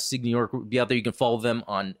 SIG New York will be out there. You can follow them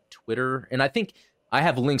on Twitter, and I think I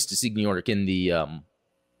have links to SIG New York in the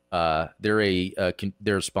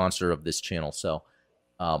they're a sponsor of this channel, so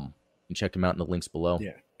you can check them out in the links below.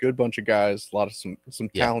 Yeah, good bunch of guys, a lot of some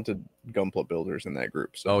talented Gunpla builders in that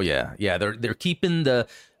group. So. Oh yeah, they're keeping the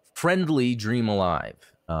friendly dream alive.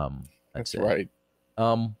 That's right.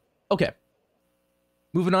 Okay.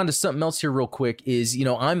 Moving on to something else here real quick is,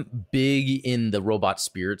 I'm big in the Robot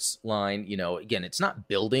Spirits line. Again, it's not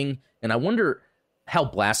building, and I wonder how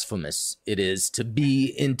blasphemous it is to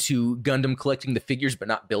be into Gundam collecting the figures but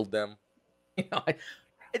not build them.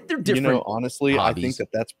 They're different. Honestly, hobbies. I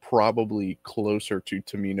think that's probably closer to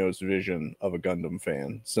Tomino's vision of a Gundam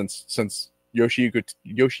fan, since Yoshiyuki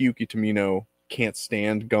Tomino can't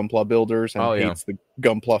stand Gunpla builders and hates the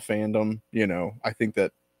Gunpla fandom. I think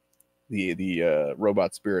that the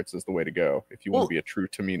Robot Spirits is the way to go if you want to be a true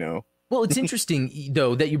Tomino. Well, it's interesting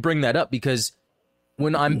though that you bring that up, because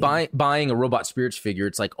when I'm buying a Robot Spirits figure,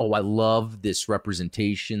 it's like, oh, I love this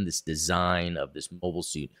representation, this design of this mobile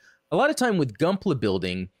suit. A lot of time with Gunpla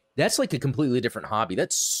building, that's like a completely different hobby.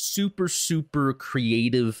 That's super, super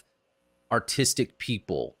creative, artistic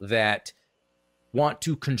people that want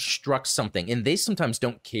to construct something, and they sometimes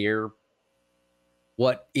don't care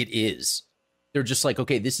what it is. They're just like,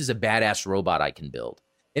 okay, this is a badass robot I can build.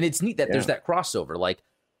 And it's neat that there's that crossover. Like,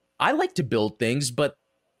 I like to build things, but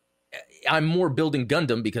I'm more building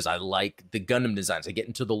Gundam because I like the Gundam designs. I get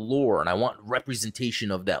into the lore, and I want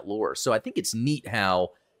representation of that lore. So I think it's neat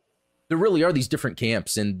how there really are these different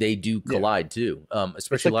camps, and they do collide too.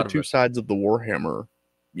 Especially it's like a lot the of two sides of the Warhammer,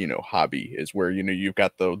 hobby is where, you've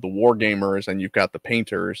got the war gamers and you've got the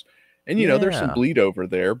painters, and, there's some bleed over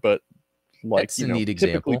there, but like, that's a neat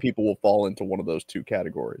example. Typically people will fall into one of those two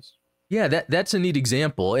categories. Yeah, that's a neat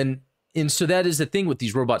example. And so that is the thing with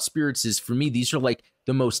these Robot Spirits is, for me, these are like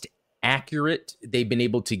the most accurate they've been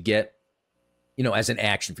able to get, as an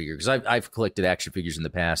action figure. Because I've collected action figures in the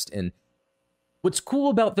past. And what's cool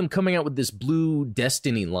about them coming out with this Blue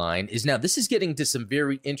Destiny line is now this is getting to some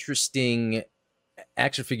very interesting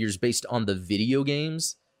action figures based on the video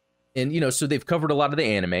games. And, so they've covered a lot of the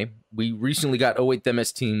anime. We recently got 08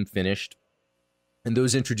 MS Team finished. And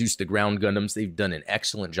those introduced the ground Gundams. They've done an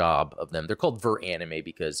excellent job of them. They're called Ver-Anime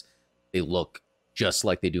because they look just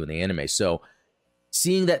like they do in the anime. So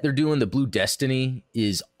seeing that they're doing the Blue Destiny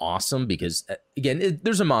is awesome because, again,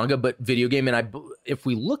 there's a manga, but video game. And if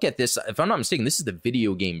we look at this, if I'm not mistaken, this is the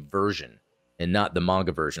video game version and not the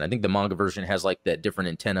manga version. I think the manga version has like that different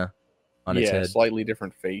antenna on its head. Slightly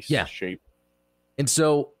different face shape. And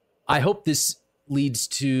so I hope this leads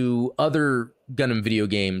to other Gundam video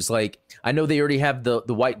games. Like, I know they already have the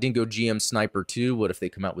White Dingo GM Sniper 2. What if they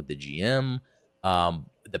come out with the GM?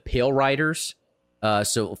 The Pale Riders,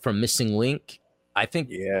 so from Missing Link. I think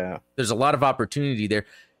there's a lot of opportunity there.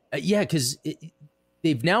 Because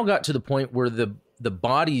they've now got to the point where the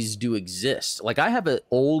bodies do exist. Like, I have an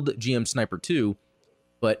old GM Sniper 2,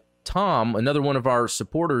 but Tom, another one of our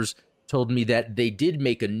supporters, told me that they did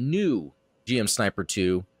make a new GM Sniper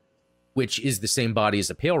 2, which is the same body as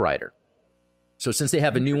a Pale Rider. So since they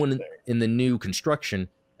have a new one in the new construction,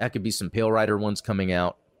 that could be some Pale Rider ones coming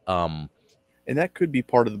out. And that could be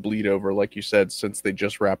part of the bleed over, like you said, since they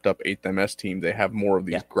just wrapped up 8th MS Team, they have more of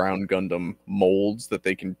these ground Gundam molds that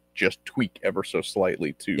they can just tweak ever so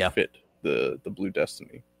slightly to fit the Blue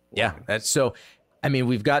Destiny. Yeah, that's so. I mean,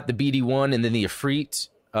 we've got the BD1 and then the Ifrit,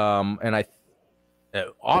 and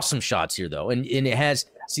awesome shots here though, and it has.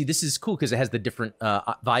 See, this is cool because it has the different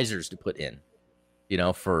visors to put in,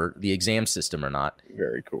 for the exam system or not.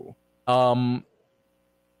 Very cool.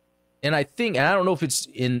 And I think, and I don't know if it's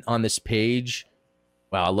on this page.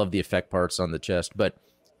 Wow, I love the effect parts on the chest, but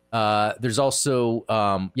there's also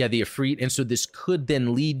the Ifrit, and so this could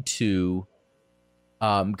then lead to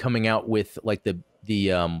coming out with like the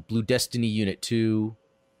Blue Destiny Unit 2,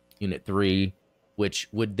 Unit 3, which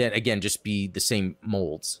would then again just be the same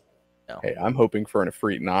molds. Hey, I'm hoping for an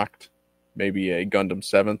Ifrit Noct, maybe a Gundam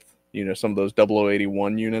 7th, some of those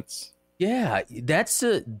 0081 units. Yeah, that's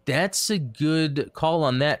a good call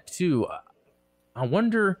on that too. I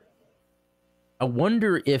wonder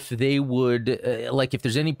if they would if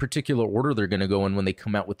there's any particular order they're going to go in when they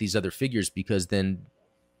come out with these other figures, because then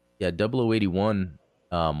 0081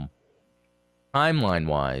 timeline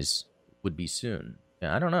wise would be soon.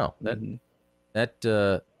 Yeah, I don't know Mhm.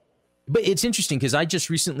 but it's interesting because I just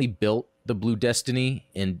recently built the Blue Destiny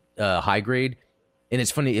in high grade, and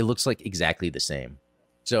it's funny. It looks like exactly the same.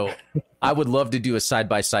 So I would love to do a side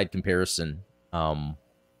by side comparison.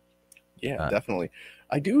 Yeah, Uh, definitely.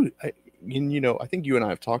 I do. I think you and I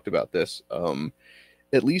have talked about this.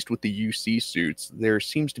 At least with the UC suits, there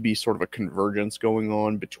seems to be sort of a convergence going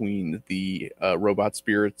on between the robot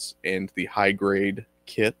spirits and the high grade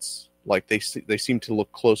kits. Like they seem to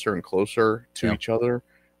look closer and closer to Yeah. each other.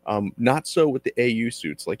 Not so with the AU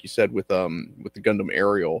suits, like you said with the Gundam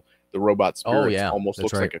Aerial. The robot oh spirits yeah, almost that's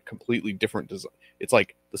looks right. like a completely different design. It's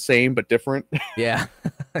like the same but different. Yeah,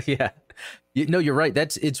 yeah. No, you're right.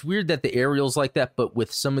 It's weird that the aerials like that, but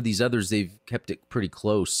with some of these others, they've kept it pretty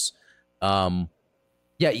close. Um,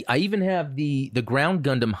 Yeah, I even have the ground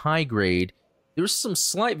Gundam high grade. There's some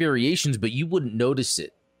slight variations, but you wouldn't notice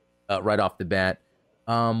it right off the bat.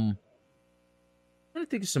 I'm trying to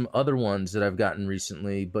think of some other ones that I've gotten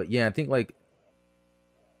recently, but yeah, I think like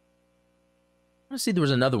I want to see there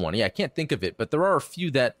was another one. Yeah, I can't think of it, but there are a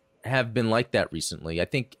few that have been like that recently. I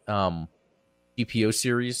think GPO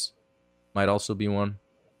series might also be one.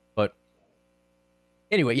 But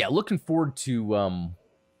anyway, yeah, looking forward to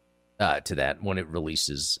that when it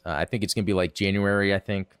releases. I think it's gonna be like January, I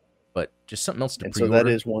think, but just something else to And so that pre-order.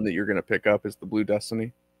 is one that you're going to pick up is the Blue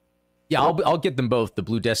Destiny. Yeah, Yep. I'll get them both, the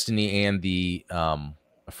Blue Destiny and the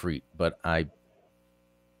Afreet. But I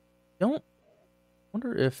don't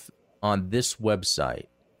wonder if on this website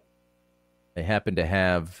they happen to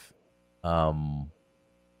have. Oh,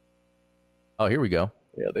 here we go.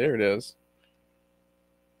 Yeah, there it is.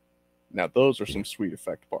 Now those are some sweet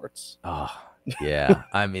effect parts. Oh, yeah.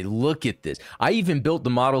 I mean, look at this. I even built the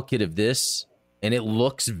model kit of this, and it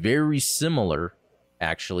looks very similar,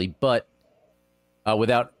 actually, but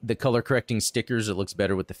without the color correcting stickers, it looks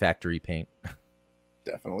better with the factory paint.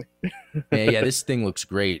 Definitely. Yeah, this thing looks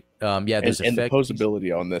great. Yeah, there's And the effect.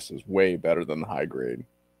 posability on this is way better than the high grade.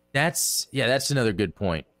 That's another good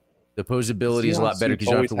point. The posability is a Xeon lot better suits because you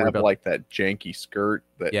don't have always to worry have about like that janky skirt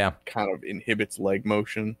that yeah, kind of inhibits leg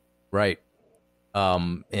motion. right.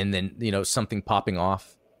 And then something popping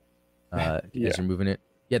off Yeah, as you're moving it.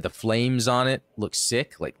 Yeah, the flames on it look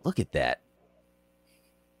sick. Like, look at that.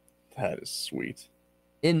 that is sweet.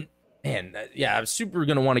 And man, yeah, I'm super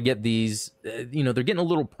gonna want to get these. They're getting a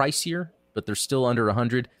little pricier, but they're still under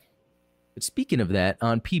 100. But speaking of that,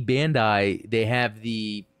 on P Bandai they have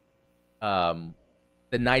the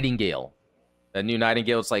Nightingale. The new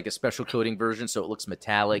Nightingale. It's like a special coating version, so it looks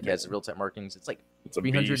metallic, has real time markings. It's like It's a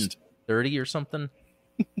 330 or something.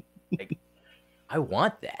 Like, I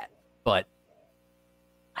want that, but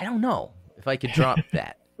I don't know if I could drop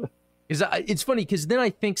that. It's funny because then I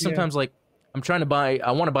think sometimes like I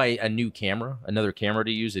want to buy a new camera, another camera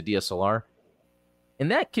to use, a DSLR,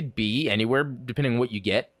 and that could be anywhere depending on what you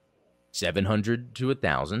get, 700 to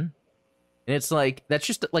 1,000. And it's like that's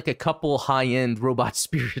just like a couple high-end robot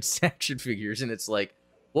spirits action figures, and it's like,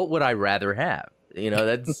 what would I rather have?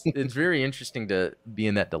 That's it's very interesting to be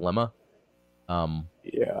in that dilemma.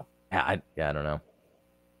 Yeah. I don't know.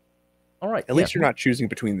 All right, At least you're not choosing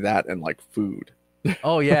between that and like food.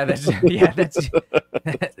 Oh yeah, that's yeah,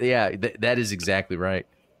 that is exactly right.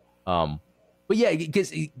 But yeah,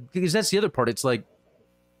 because that's the other part. It's like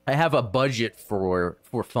I have a budget for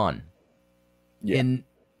fun, Yeah. and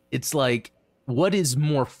it's like, what is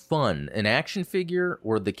more fun, an action figure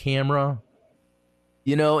or the camera?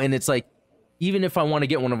 And it's like, even if I want to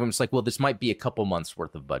get one of them, it's like, well, this might be a couple months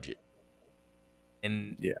worth of budget,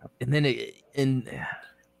 and Yeah. and then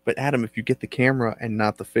But Adam, if you get the camera and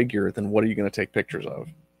not the figure, then what are you going to take pictures of?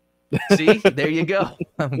 see, there you go.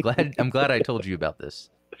 I'm glad I told you about this.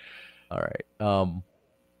 All right.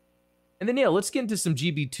 And then let's get into some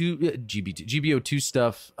GBO2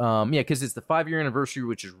 stuff. Yeah, because it's the 5-year anniversary,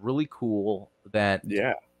 which is really cool that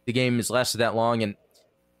Yeah. the game has lasted that long. And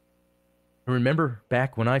I remember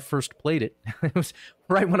back when I first played it, it was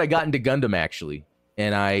right when I got into Gundam actually,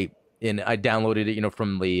 and I downloaded it,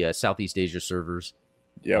 from the Southeast Asia servers.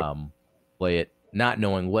 Yeah. Play it, not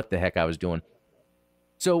knowing what the heck I was doing.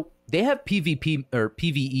 So they have PvP or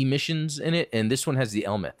PvE missions in it, and this one has the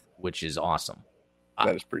Elmeth, which is awesome.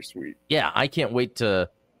 That is pretty sweet. Yeah, I can't wait to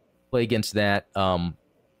play against that.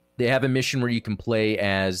 They have a mission where you can play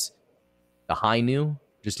as the Hainu,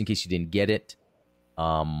 just in case you didn't get it.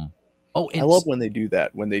 I love when they do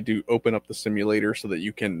that, when they do open up the simulator so that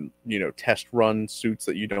you can, test run suits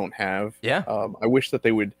that you don't have. Yeah. I wish that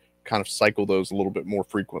they would kind of cycle those a little bit more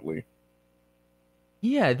frequently.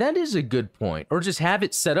 Yeah, that is a good point. Or just have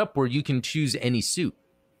it set up where you can choose any suit.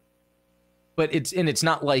 But it's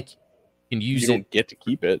not like can use you don't it. get to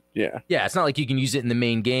keep it. Yeah. Yeah, it's not like you can use it in the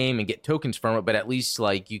main game and get tokens from it, but at least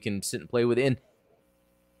like you can sit and play with it. And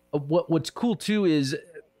what's cool too is,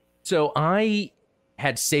 so I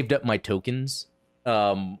had saved up my tokens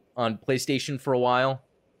on PlayStation for a while,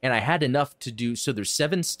 and I had enough to do. So there's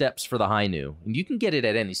 7 steps for the high new, and you can get it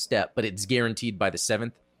at any step, but it's guaranteed by the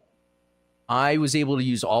 7th. I was able to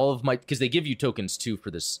use all of my, because they give you tokens too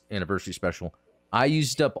for this anniversary special. I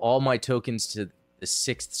used up all my tokens to the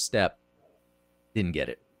 6th step. Didn't get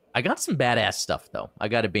it. I got some badass stuff though. I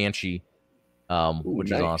got a Banshee,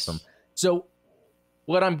 which is awesome. So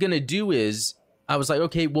what I'm gonna do is, I was like,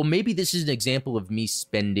 okay, well maybe this is an example of me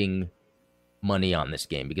spending money on this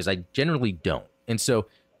game, because I generally don't. And so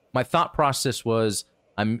my thought process was,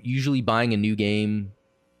 I'm usually buying a new game.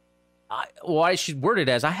 I should word it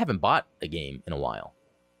as, I haven't bought a game in a while.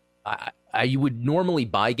 I would normally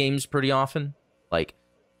buy games pretty often, like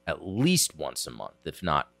at least once a month, if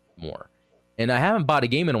not more. And I haven't bought a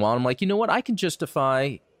game in a while. I'm like, you know what? I can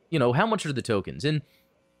justify, how much are the tokens? And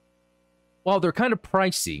while they're kind of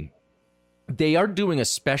pricey, they are doing a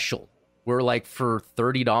special where, like, for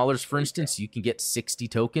 $30, for instance, you can get 60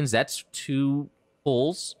 tokens. That's 2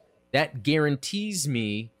 pulls. That guarantees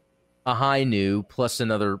me a high new plus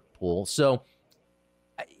another pull. So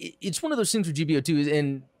it's one of those things with GBO2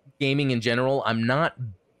 and gaming in general. I'm not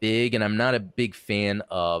big, and I'm not a big fan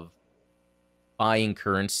of buying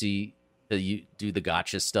currency to do the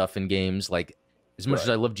gotcha stuff in games. Like, as much as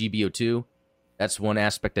I love GBO2, that's one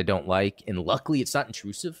aspect I don't like. And luckily, it's not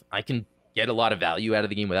intrusive. I can get a lot of value out of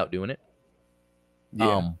the game without doing it.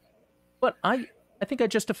 Yeah. But I think I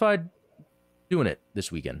justified doing it this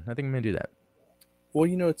weekend. I think I'm gonna do that. Well,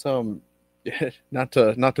 it's not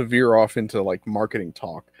to veer off into like marketing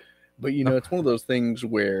talk, but it's one of those things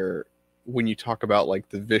where when you talk about like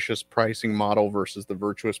the vicious pricing model versus the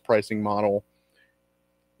virtuous pricing model,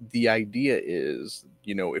 the idea is,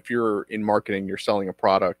 if you're in marketing, you're selling a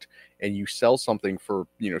product and you sell something for,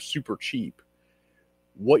 super cheap,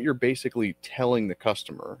 what you're basically telling the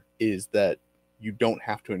customer is that you don't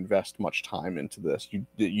have to invest much time into this.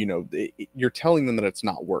 You're telling them that it's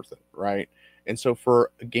not worth it, right? And so for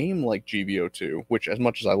a game like GBO2, which as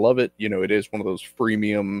much as I love it, it is one of those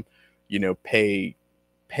freemium, pay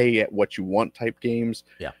at what you want type games.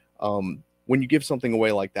 Yeah. When you give something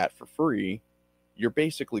away like that for free, you're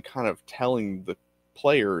basically kind of telling the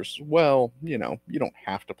players, well, you don't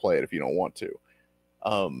have to play it if you don't want to.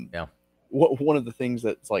 One of the things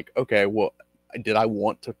that's like, okay, well, did I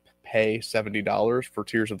want to pay $70 for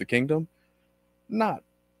Tears of the Kingdom? Not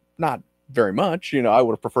very much. I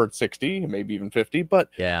would have preferred 60, maybe even 50. But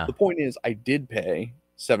the point is, I did pay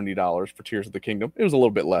 $70 for Tears of the Kingdom. It was a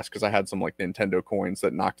little bit less because I had some like Nintendo coins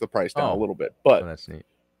that knocked the price down a little bit. But that's neat.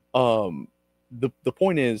 The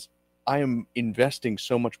point is, I am investing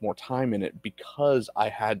so much more time in it because I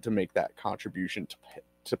had to make that contribution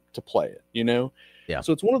to play it. Yeah.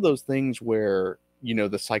 So it's one of those things where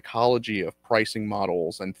the psychology of pricing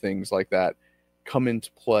models and things like that come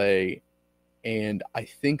into play, and I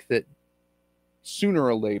think that sooner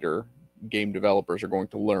or later, game developers are going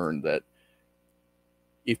to learn that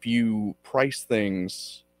if you price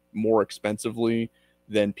things more expensively,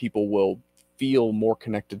 then people will feel more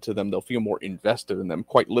connected to them. They'll feel more invested in them,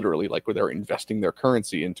 quite literally, like where they're investing their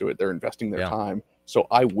currency into it. They're investing their time. So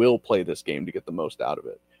I will play this game to get the most out of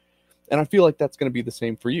it. And I feel like that's going to be the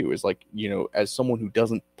same for you. Is like, as someone who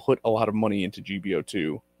doesn't put a lot of money into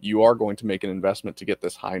GBO2, you are going to make an investment to get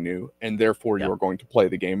this high new, and therefore you are going to play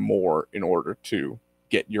the game more in order to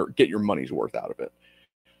get your money's worth out of it.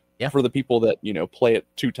 Yeah. For the people that, play it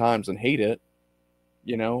 2 times and hate it,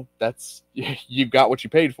 that's, you've got what you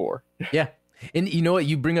paid for. Yeah. And you know what?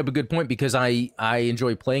 You bring up a good point, because I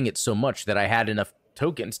enjoy playing it so much that I had enough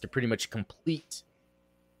tokens to pretty much complete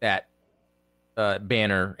that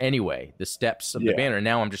banner anyway, the steps of the banner.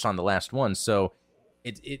 Now I'm just on the last one. So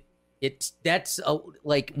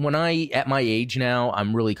like when at my age now,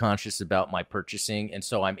 I'm really conscious about my purchasing. And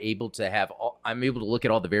so I'm able to look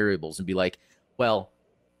at all the variables and be like, well,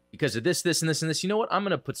 because of this, and this, and this, you know what? I'm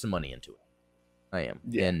going to put some money into it. I am.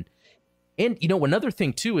 Yeah. And another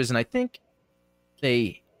thing too is, and I think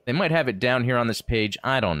they might have it down here on this page.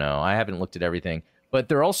 I don't know. I haven't looked at everything, but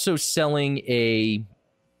they're also selling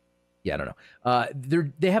I don't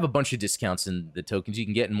know. They have a bunch of discounts in the tokens you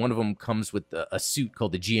can get, and one of them comes with a suit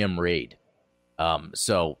called the GM Raid.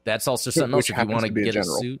 So that's also something else if you want to get a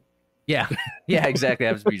suit. Yeah, yeah, exactly.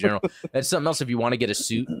 Happens to be general. That's something else if you want to get a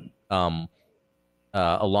suit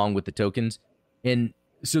along with the tokens. And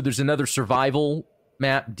so there's another survival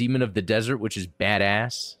map, Demon of the Desert, which is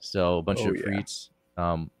badass. So a bunch of treats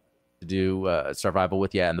to do survival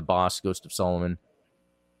with. Yeah, and the boss, Ghost of Solomon.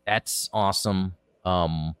 that's awesome.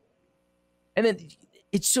 And then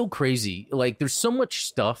it's so crazy. Like, there's so much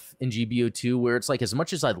stuff in GBO2 where it's like, as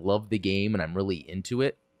much as I love the game and I'm really into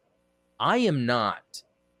it, I am not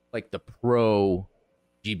like the pro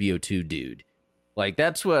GBO2 dude. Like,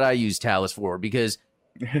 that's what I use Talus for, because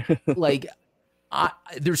like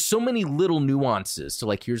there's so many little nuances to,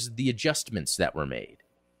 like, here's the adjustments that were made,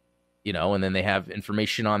 and then they have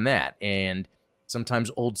information on that. And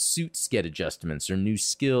sometimes old suits get adjustments or new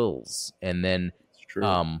skills. And then, It's true.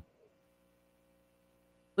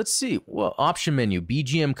 Let's see. Well, option menu,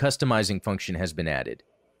 BGM customizing function has been added.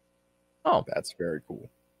 Oh, That's very cool.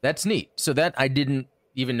 that's neat. So that I didn't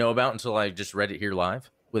even know about until I just read it here live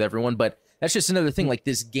with everyone. But that's just another thing. Like,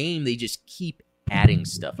 this game, they just keep adding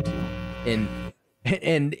stuff to it.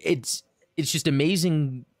 And it's just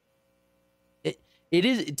amazing. It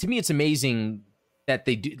is, to me, it's amazing that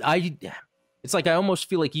they do. It's like, I almost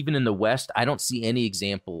feel like even in the West, I don't see any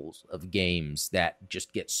examples of games that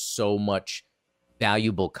just get so much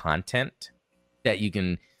valuable content that you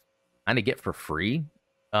can kind of get for free.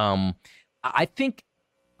 I think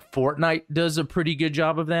Fortnite does a pretty good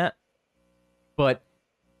job of that, but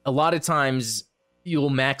a lot of times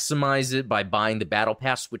you'll maximize it by buying the battle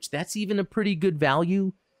pass, which that's even a pretty good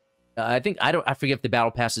value. I forget if the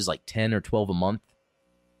battle pass is like 10 or 12 a month,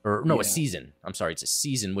 or no, a season. I'm sorry, it's a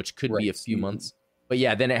season, which could be a few months. But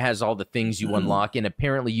yeah, then it has all the things you unlock, and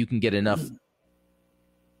apparently you can get enough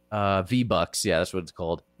V-Bucks, yeah, that's what it's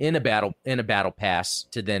called, in a battle pass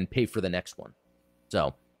to then pay for the next one.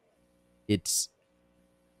 So then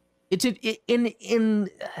it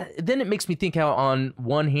makes me think how, on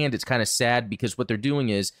one hand, it's kind of sad, because what they're doing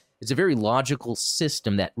is, it's a very logical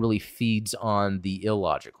system that really feeds on the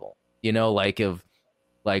illogical,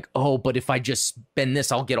 oh, but if I just spend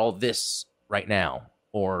this, I'll get all this right now,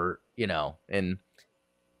 or, and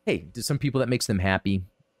hey, to some people that makes them happy.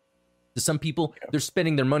 To some people, they're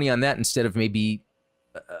spending their money on that instead of maybe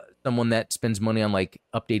someone that spends money on, like,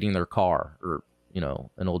 updating their car, or,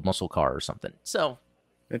 an old muscle car or something. So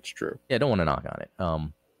It's true. yeah, I don't want to knock on it.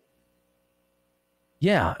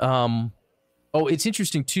 Oh, it's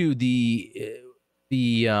interesting too. The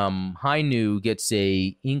high new gets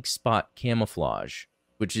a ink spot camouflage,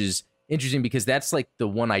 which is interesting because that's like the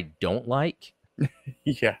one I don't like.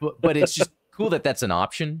 Yeah. But it's just cool that that's an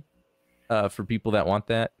option for people that want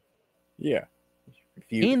that. Yeah. If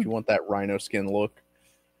you want that rhino skin look.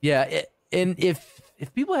 Yeah, and if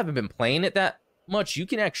people haven't been playing it that much, you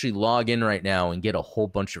can actually log in right now and get a whole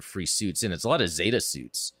bunch of free suits, and it's a lot of Zeta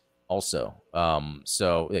suits also.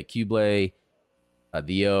 So like Cublé,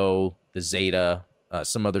 the O, the Zeta,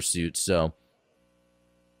 some other suits. So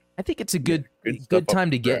I think it's a good time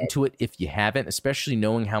to get into it if you haven't, especially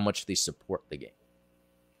knowing how much they support the game.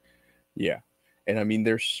 Yeah. And I mean,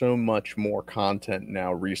 there's so much more content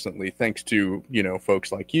now recently, thanks to,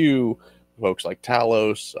 folks like you, folks like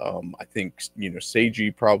Talos. I think,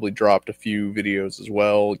 Seiji probably dropped a few videos as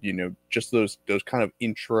well, just those kind of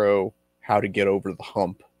intro, how to get over the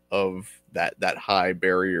hump of that high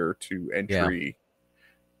barrier to entry.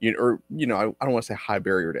 Yeah. I don't want to say high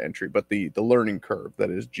barrier to entry, but the learning curve that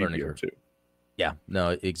is GBO2. Yeah,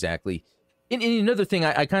 no, exactly. And another thing,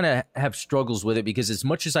 I kind of have struggles with it, because as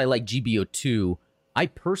much as I like GBO2, I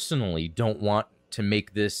personally don't want to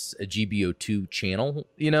make this a GBO2 channel.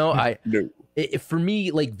 No. For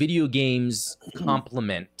me, like, video games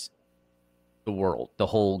complement the world, the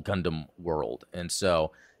whole Gundam world. And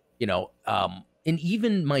so, and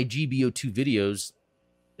even my GBO2 videos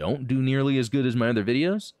don't do nearly as good as my other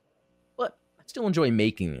videos, but I still enjoy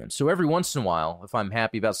making them. So every once in a while, if I'm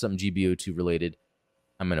happy about something GBO2 related,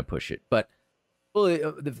 I'm going to push it. But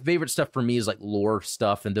the favorite stuff for me is like lore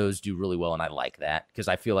stuff, and those do really well, and I like that because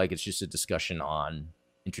I feel like it's just a discussion on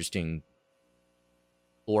interesting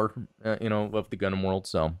lore, of the Gundam world.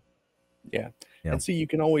 So yeah. And see, you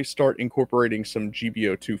can always start incorporating some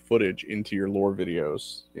GBO2 footage into your lore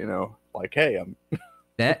videos. Like, hey, I'm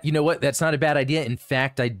that. You know what? That's not a bad idea. In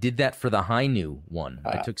fact, I did that for the high new one.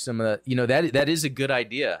 I took some of the, that is a good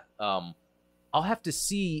idea. I'll have to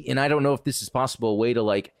see, and I don't know if this is possible, a way to,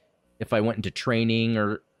 like, if I went into training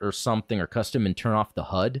or something, or custom, and turn off the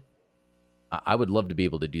HUD, I would love to be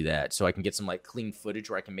able to do that, so I can get some, like, clean footage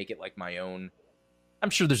where I can make it like my own. I'm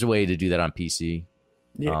sure there's a way to do that on PC.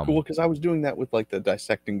 Yeah, cool, because I was doing that with, like, the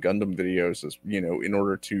dissecting Gundam videos, as in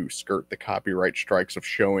order to skirt the copyright strikes of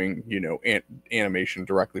showing, animation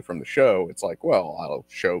directly from the show. It's like, well, I'll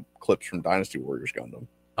show clips from Dynasty Warriors Gundam.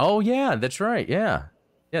 Oh yeah, that's right. Yeah,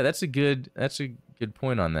 that's a good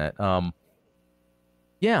point on that.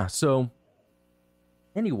 Yeah, so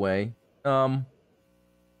anyway,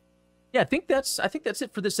 yeah, I think that's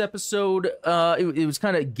it for this episode. It was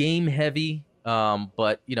kind of game heavy,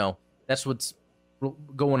 but that's what's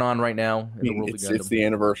going on right now I in the mean, world of it's Gundam. the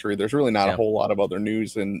anniversary. There's really not a Yeah, whole lot of other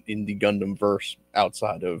news in the Gundam verse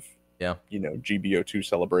outside of yeah. GBO2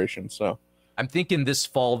 celebration. So I'm thinking this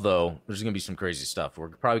fall though, there's gonna be some crazy stuff. We're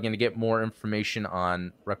probably gonna get more information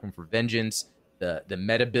on Requiem for Vengeance, the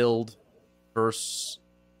meta build verse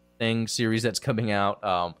thing series that's coming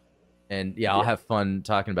out. And yeah, I'll yeah, have fun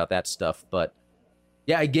talking about that stuff. But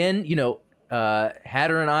yeah, again,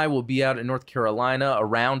 Hatter and I will be out in North Carolina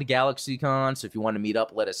around GalaxyCon. So if you want to meet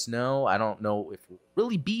up, let us know. I don't know if we'll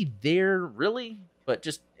really be there, really, but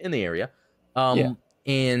just in the area. yeah.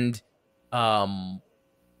 And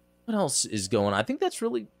what else is going on? I think that's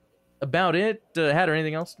really about it. Hatter,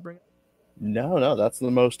 anything else to bring up? No, that's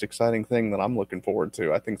the most exciting thing that I'm looking forward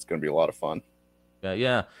to. I think it's going to be a lot of fun.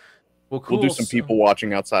 Yeah. Well, We'll do cool. some So, people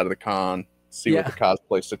watching outside of the con, see what yeah. the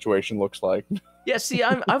cosplay situation looks like. Yeah, see,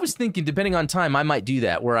 I was thinking, depending on time, I might do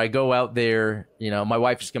that, where I go out there. My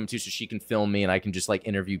wife is coming too, so she can film me, and I can just like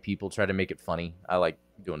interview people, try to make it funny. I like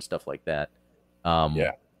doing stuff like that.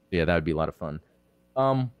 Yeah. Yeah, that would be a lot of fun.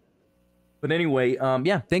 But anyway,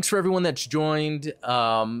 yeah, thanks for everyone that's joined.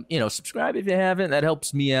 Subscribe if you haven't. That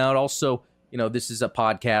helps me out. Also, this is a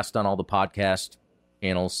podcast on all the podcast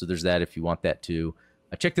channels, so there's that if you want that too.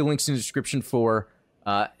 Check the links in the description for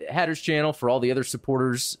Hatter's channel, for all the other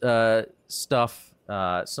supporters stuff.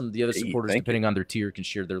 Some of the other supporters, depending on their tier, can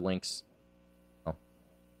share their links. Oh.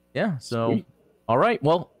 Yeah, so Sweet. All right.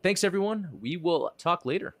 Well, thanks everyone. We will talk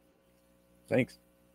later. Thanks.